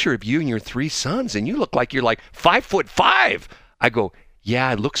that picture of you and your 3 sons, and you look like you're like 5'5". I go, "Yeah,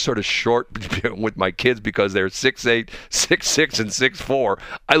 I look sort of short with my kids because they're 6'8", 6'6", and 6'4".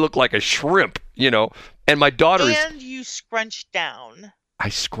 I look like a shrimp, you know." And my daughter is. And you scrunched down. I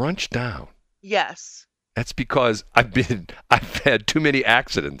scrunched down. Yes. That's because I've had too many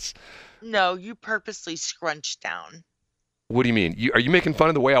accidents. No, you purposely scrunched down. What do you mean? Are you making fun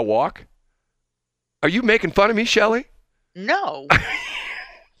of the way I walk? Are you making fun of me, Shelley? No.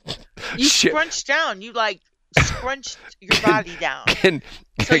 You scrunched down. You scrunched your body down.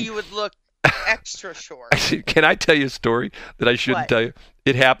 So you would look extra short. Can I tell you a story that I shouldn't What? tell you?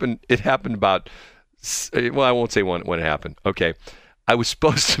 It happened about, well, I won't say when it happened. Okay. I was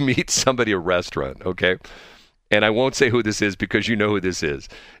supposed to meet somebody at a restaurant. Okay. And I won't say who this is because you know who this is.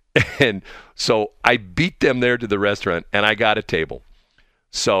 And so I beat them there to the restaurant, and I got a table.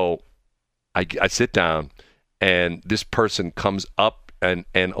 So I sit down, and this person comes up, and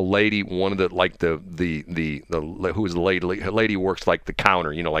a lady, one of the who is the lady works like the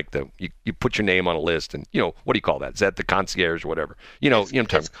counter, you know, like you put your name on a list, and you know, what do you call that? Is that the concierge or whatever?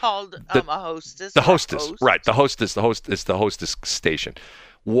 It's called a hostess. The hostess, host. right? The hostess station.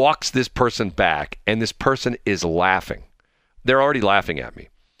 Walks this person back, and this person is laughing. They're already laughing at me,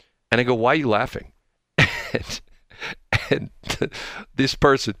 and I go, "Why are you laughing?" And this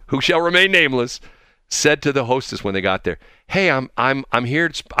person, who shall remain nameless, said to the hostess when they got there, "Hey, I'm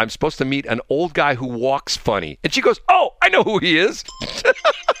here. I'm supposed to meet an old guy who walks funny." And she goes, "Oh, I know who he is."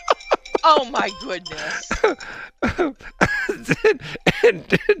 Oh my goodness.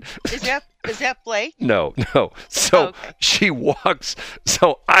 Is that Blake? No. So Okay. she walks.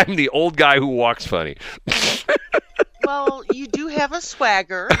 So I'm the old guy who walks funny. Well, you do have a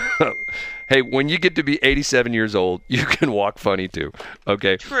swagger. Hey, when you get to be 87 years old, you can walk funny too.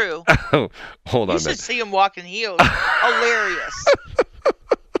 Okay. True. Hold on You a should minute. see him walk in heels. Hilarious.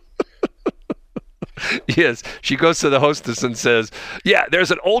 Yes, she goes to the hostess and says, "Yeah,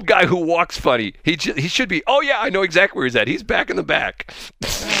 there's an old guy who walks funny. He should be. Oh yeah, I know exactly where he's at. He's back in the back."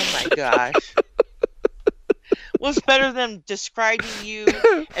 Oh my gosh. Well, it's better than describing you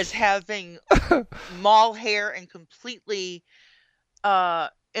as having mall hair and completely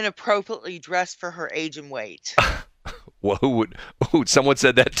inappropriately dressed for her age and weight. Well, someone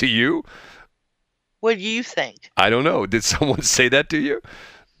said that to you? What do you think? I don't know. Did someone say that to you?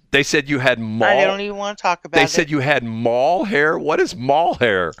 They said you had mall. I don't even want to talk about it. They said you had mall hair. What is mall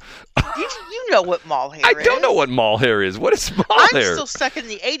hair? You know what mall hair is. I don't know what mall hair is. What is mall I'm hair? still stuck in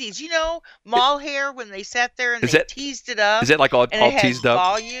the 80s. You know, mall hair when they sat there and Is they that- teased it up. Is that like all and it teased has up?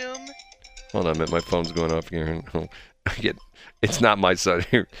 volume. Hold on a minute. My phone's going off here. It's not my son.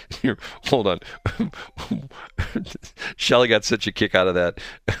 Here, hold on. Shelly got such a kick out of that.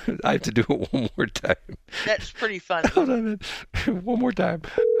 I have to do it one more time. That's pretty funny. Hold on a minute. One more time.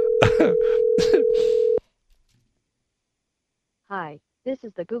 Hi, this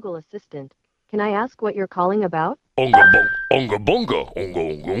is the Google Assistant. Can I ask what you're calling about? Onga bonga.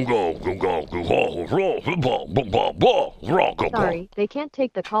 Onga Sorry, they can't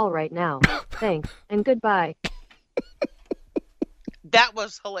take the call right now. Thanks, and goodbye. That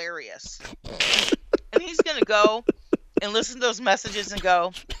was hilarious. And he's going to go and listen to those messages and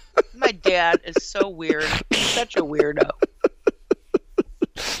go, my dad is so weird. He's such a weirdo.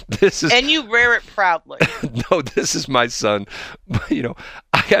 And you wear it proudly. No, this is my son. You know,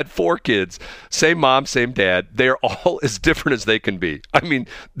 I had 4 kids, same mom, same dad. They're all as different as they can be. I mean,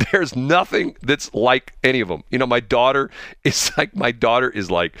 there's nothing that's like any of them. You know, my daughter is like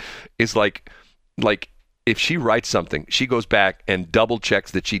if she writes something, she goes back and double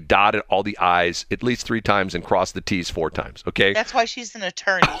checks that she dotted all the I's at least 3 times and crossed the T's 4 times. Okay. That's why she's an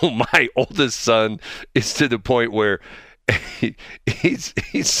attorney. Oh, my oldest son is to the point where he's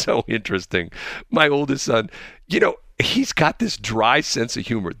so interesting. My oldest son, you know, he's got this dry sense of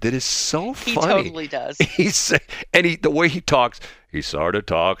humor that is so funny. He totally does. The way he talks, he sort of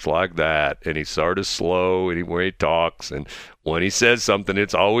talks like that, and he's sort of slow in the way he talks, and when he says something,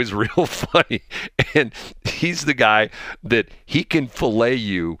 it's always real funny. And he's the guy that he can fillet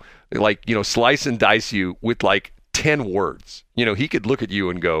you, like, you know, slice and dice you with like 10 words. You know, he could look at you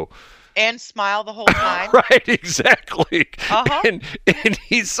and go, and smile the whole time. Right, exactly. Uh-huh. And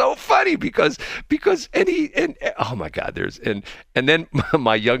he's so funny because oh my God, and then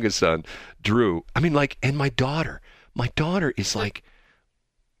my youngest son, Drew. I mean, like, and my daughter is like,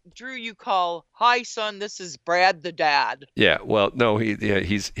 Drew, you call, hi son, this is Brad the dad. yeah, well, no,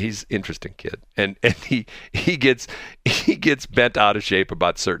 he's interesting kid, and he gets bent out of shape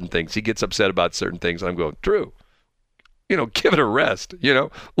about certain things. He gets upset about certain things, and I'm going, Drew, you know, give it a rest. You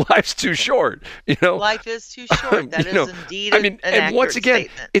know, life's too short. You know, life is too short. That is indeed an and once again,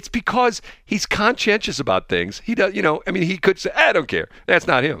 statement. it's because he's conscientious about things. He does, you know. I mean, he could say, "I don't care." That's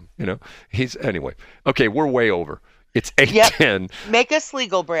not him. You know, anyway. Okay, we're way over. It's 8:10. Yep. Make us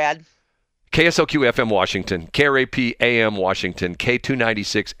legal, Brad. KSLQ FM Washington, KRAP AM Washington,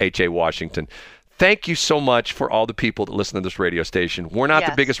 K296 HA Washington. Thank you so much for all the people that listen to this radio station. We're not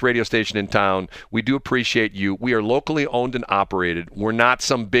the biggest radio station in town. We do appreciate you. We are locally owned and operated. We're not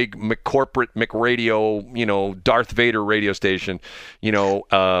some big corporate McRadio, you know, Darth Vader radio station, you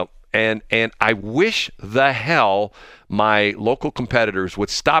know, and I wish the hell my local competitors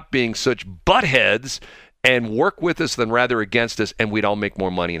would stop being such buttheads and work with us than rather against us, and we'd all make more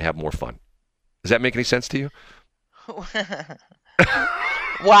money and have more fun. Does that make any sense to you?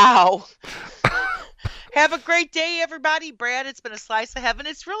 Wow. Have a great day, everybody. Brad, it's been a slice of heaven.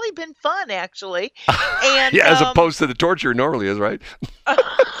 It's really been fun, actually. And yeah, as opposed to the torture it normally is, right?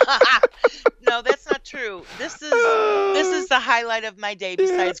 No, that's not true. This is the highlight of my day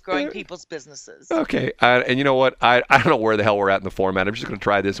besides growing people's businesses. Okay. And you know what? I don't know where the hell we're at in the format. I'm just going to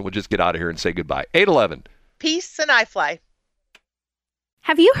try this, and we'll just get out of here and say goodbye. 8:11. Peace and I fly.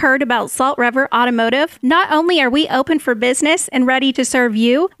 Have you heard about Salt River Automotive? Not only are we open for business and ready to serve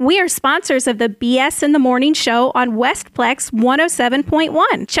you, we are sponsors of the BS in the Morning Show on Westplex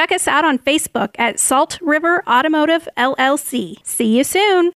 107.1. Check us out on Facebook at Salt River Automotive LLC. See you soon.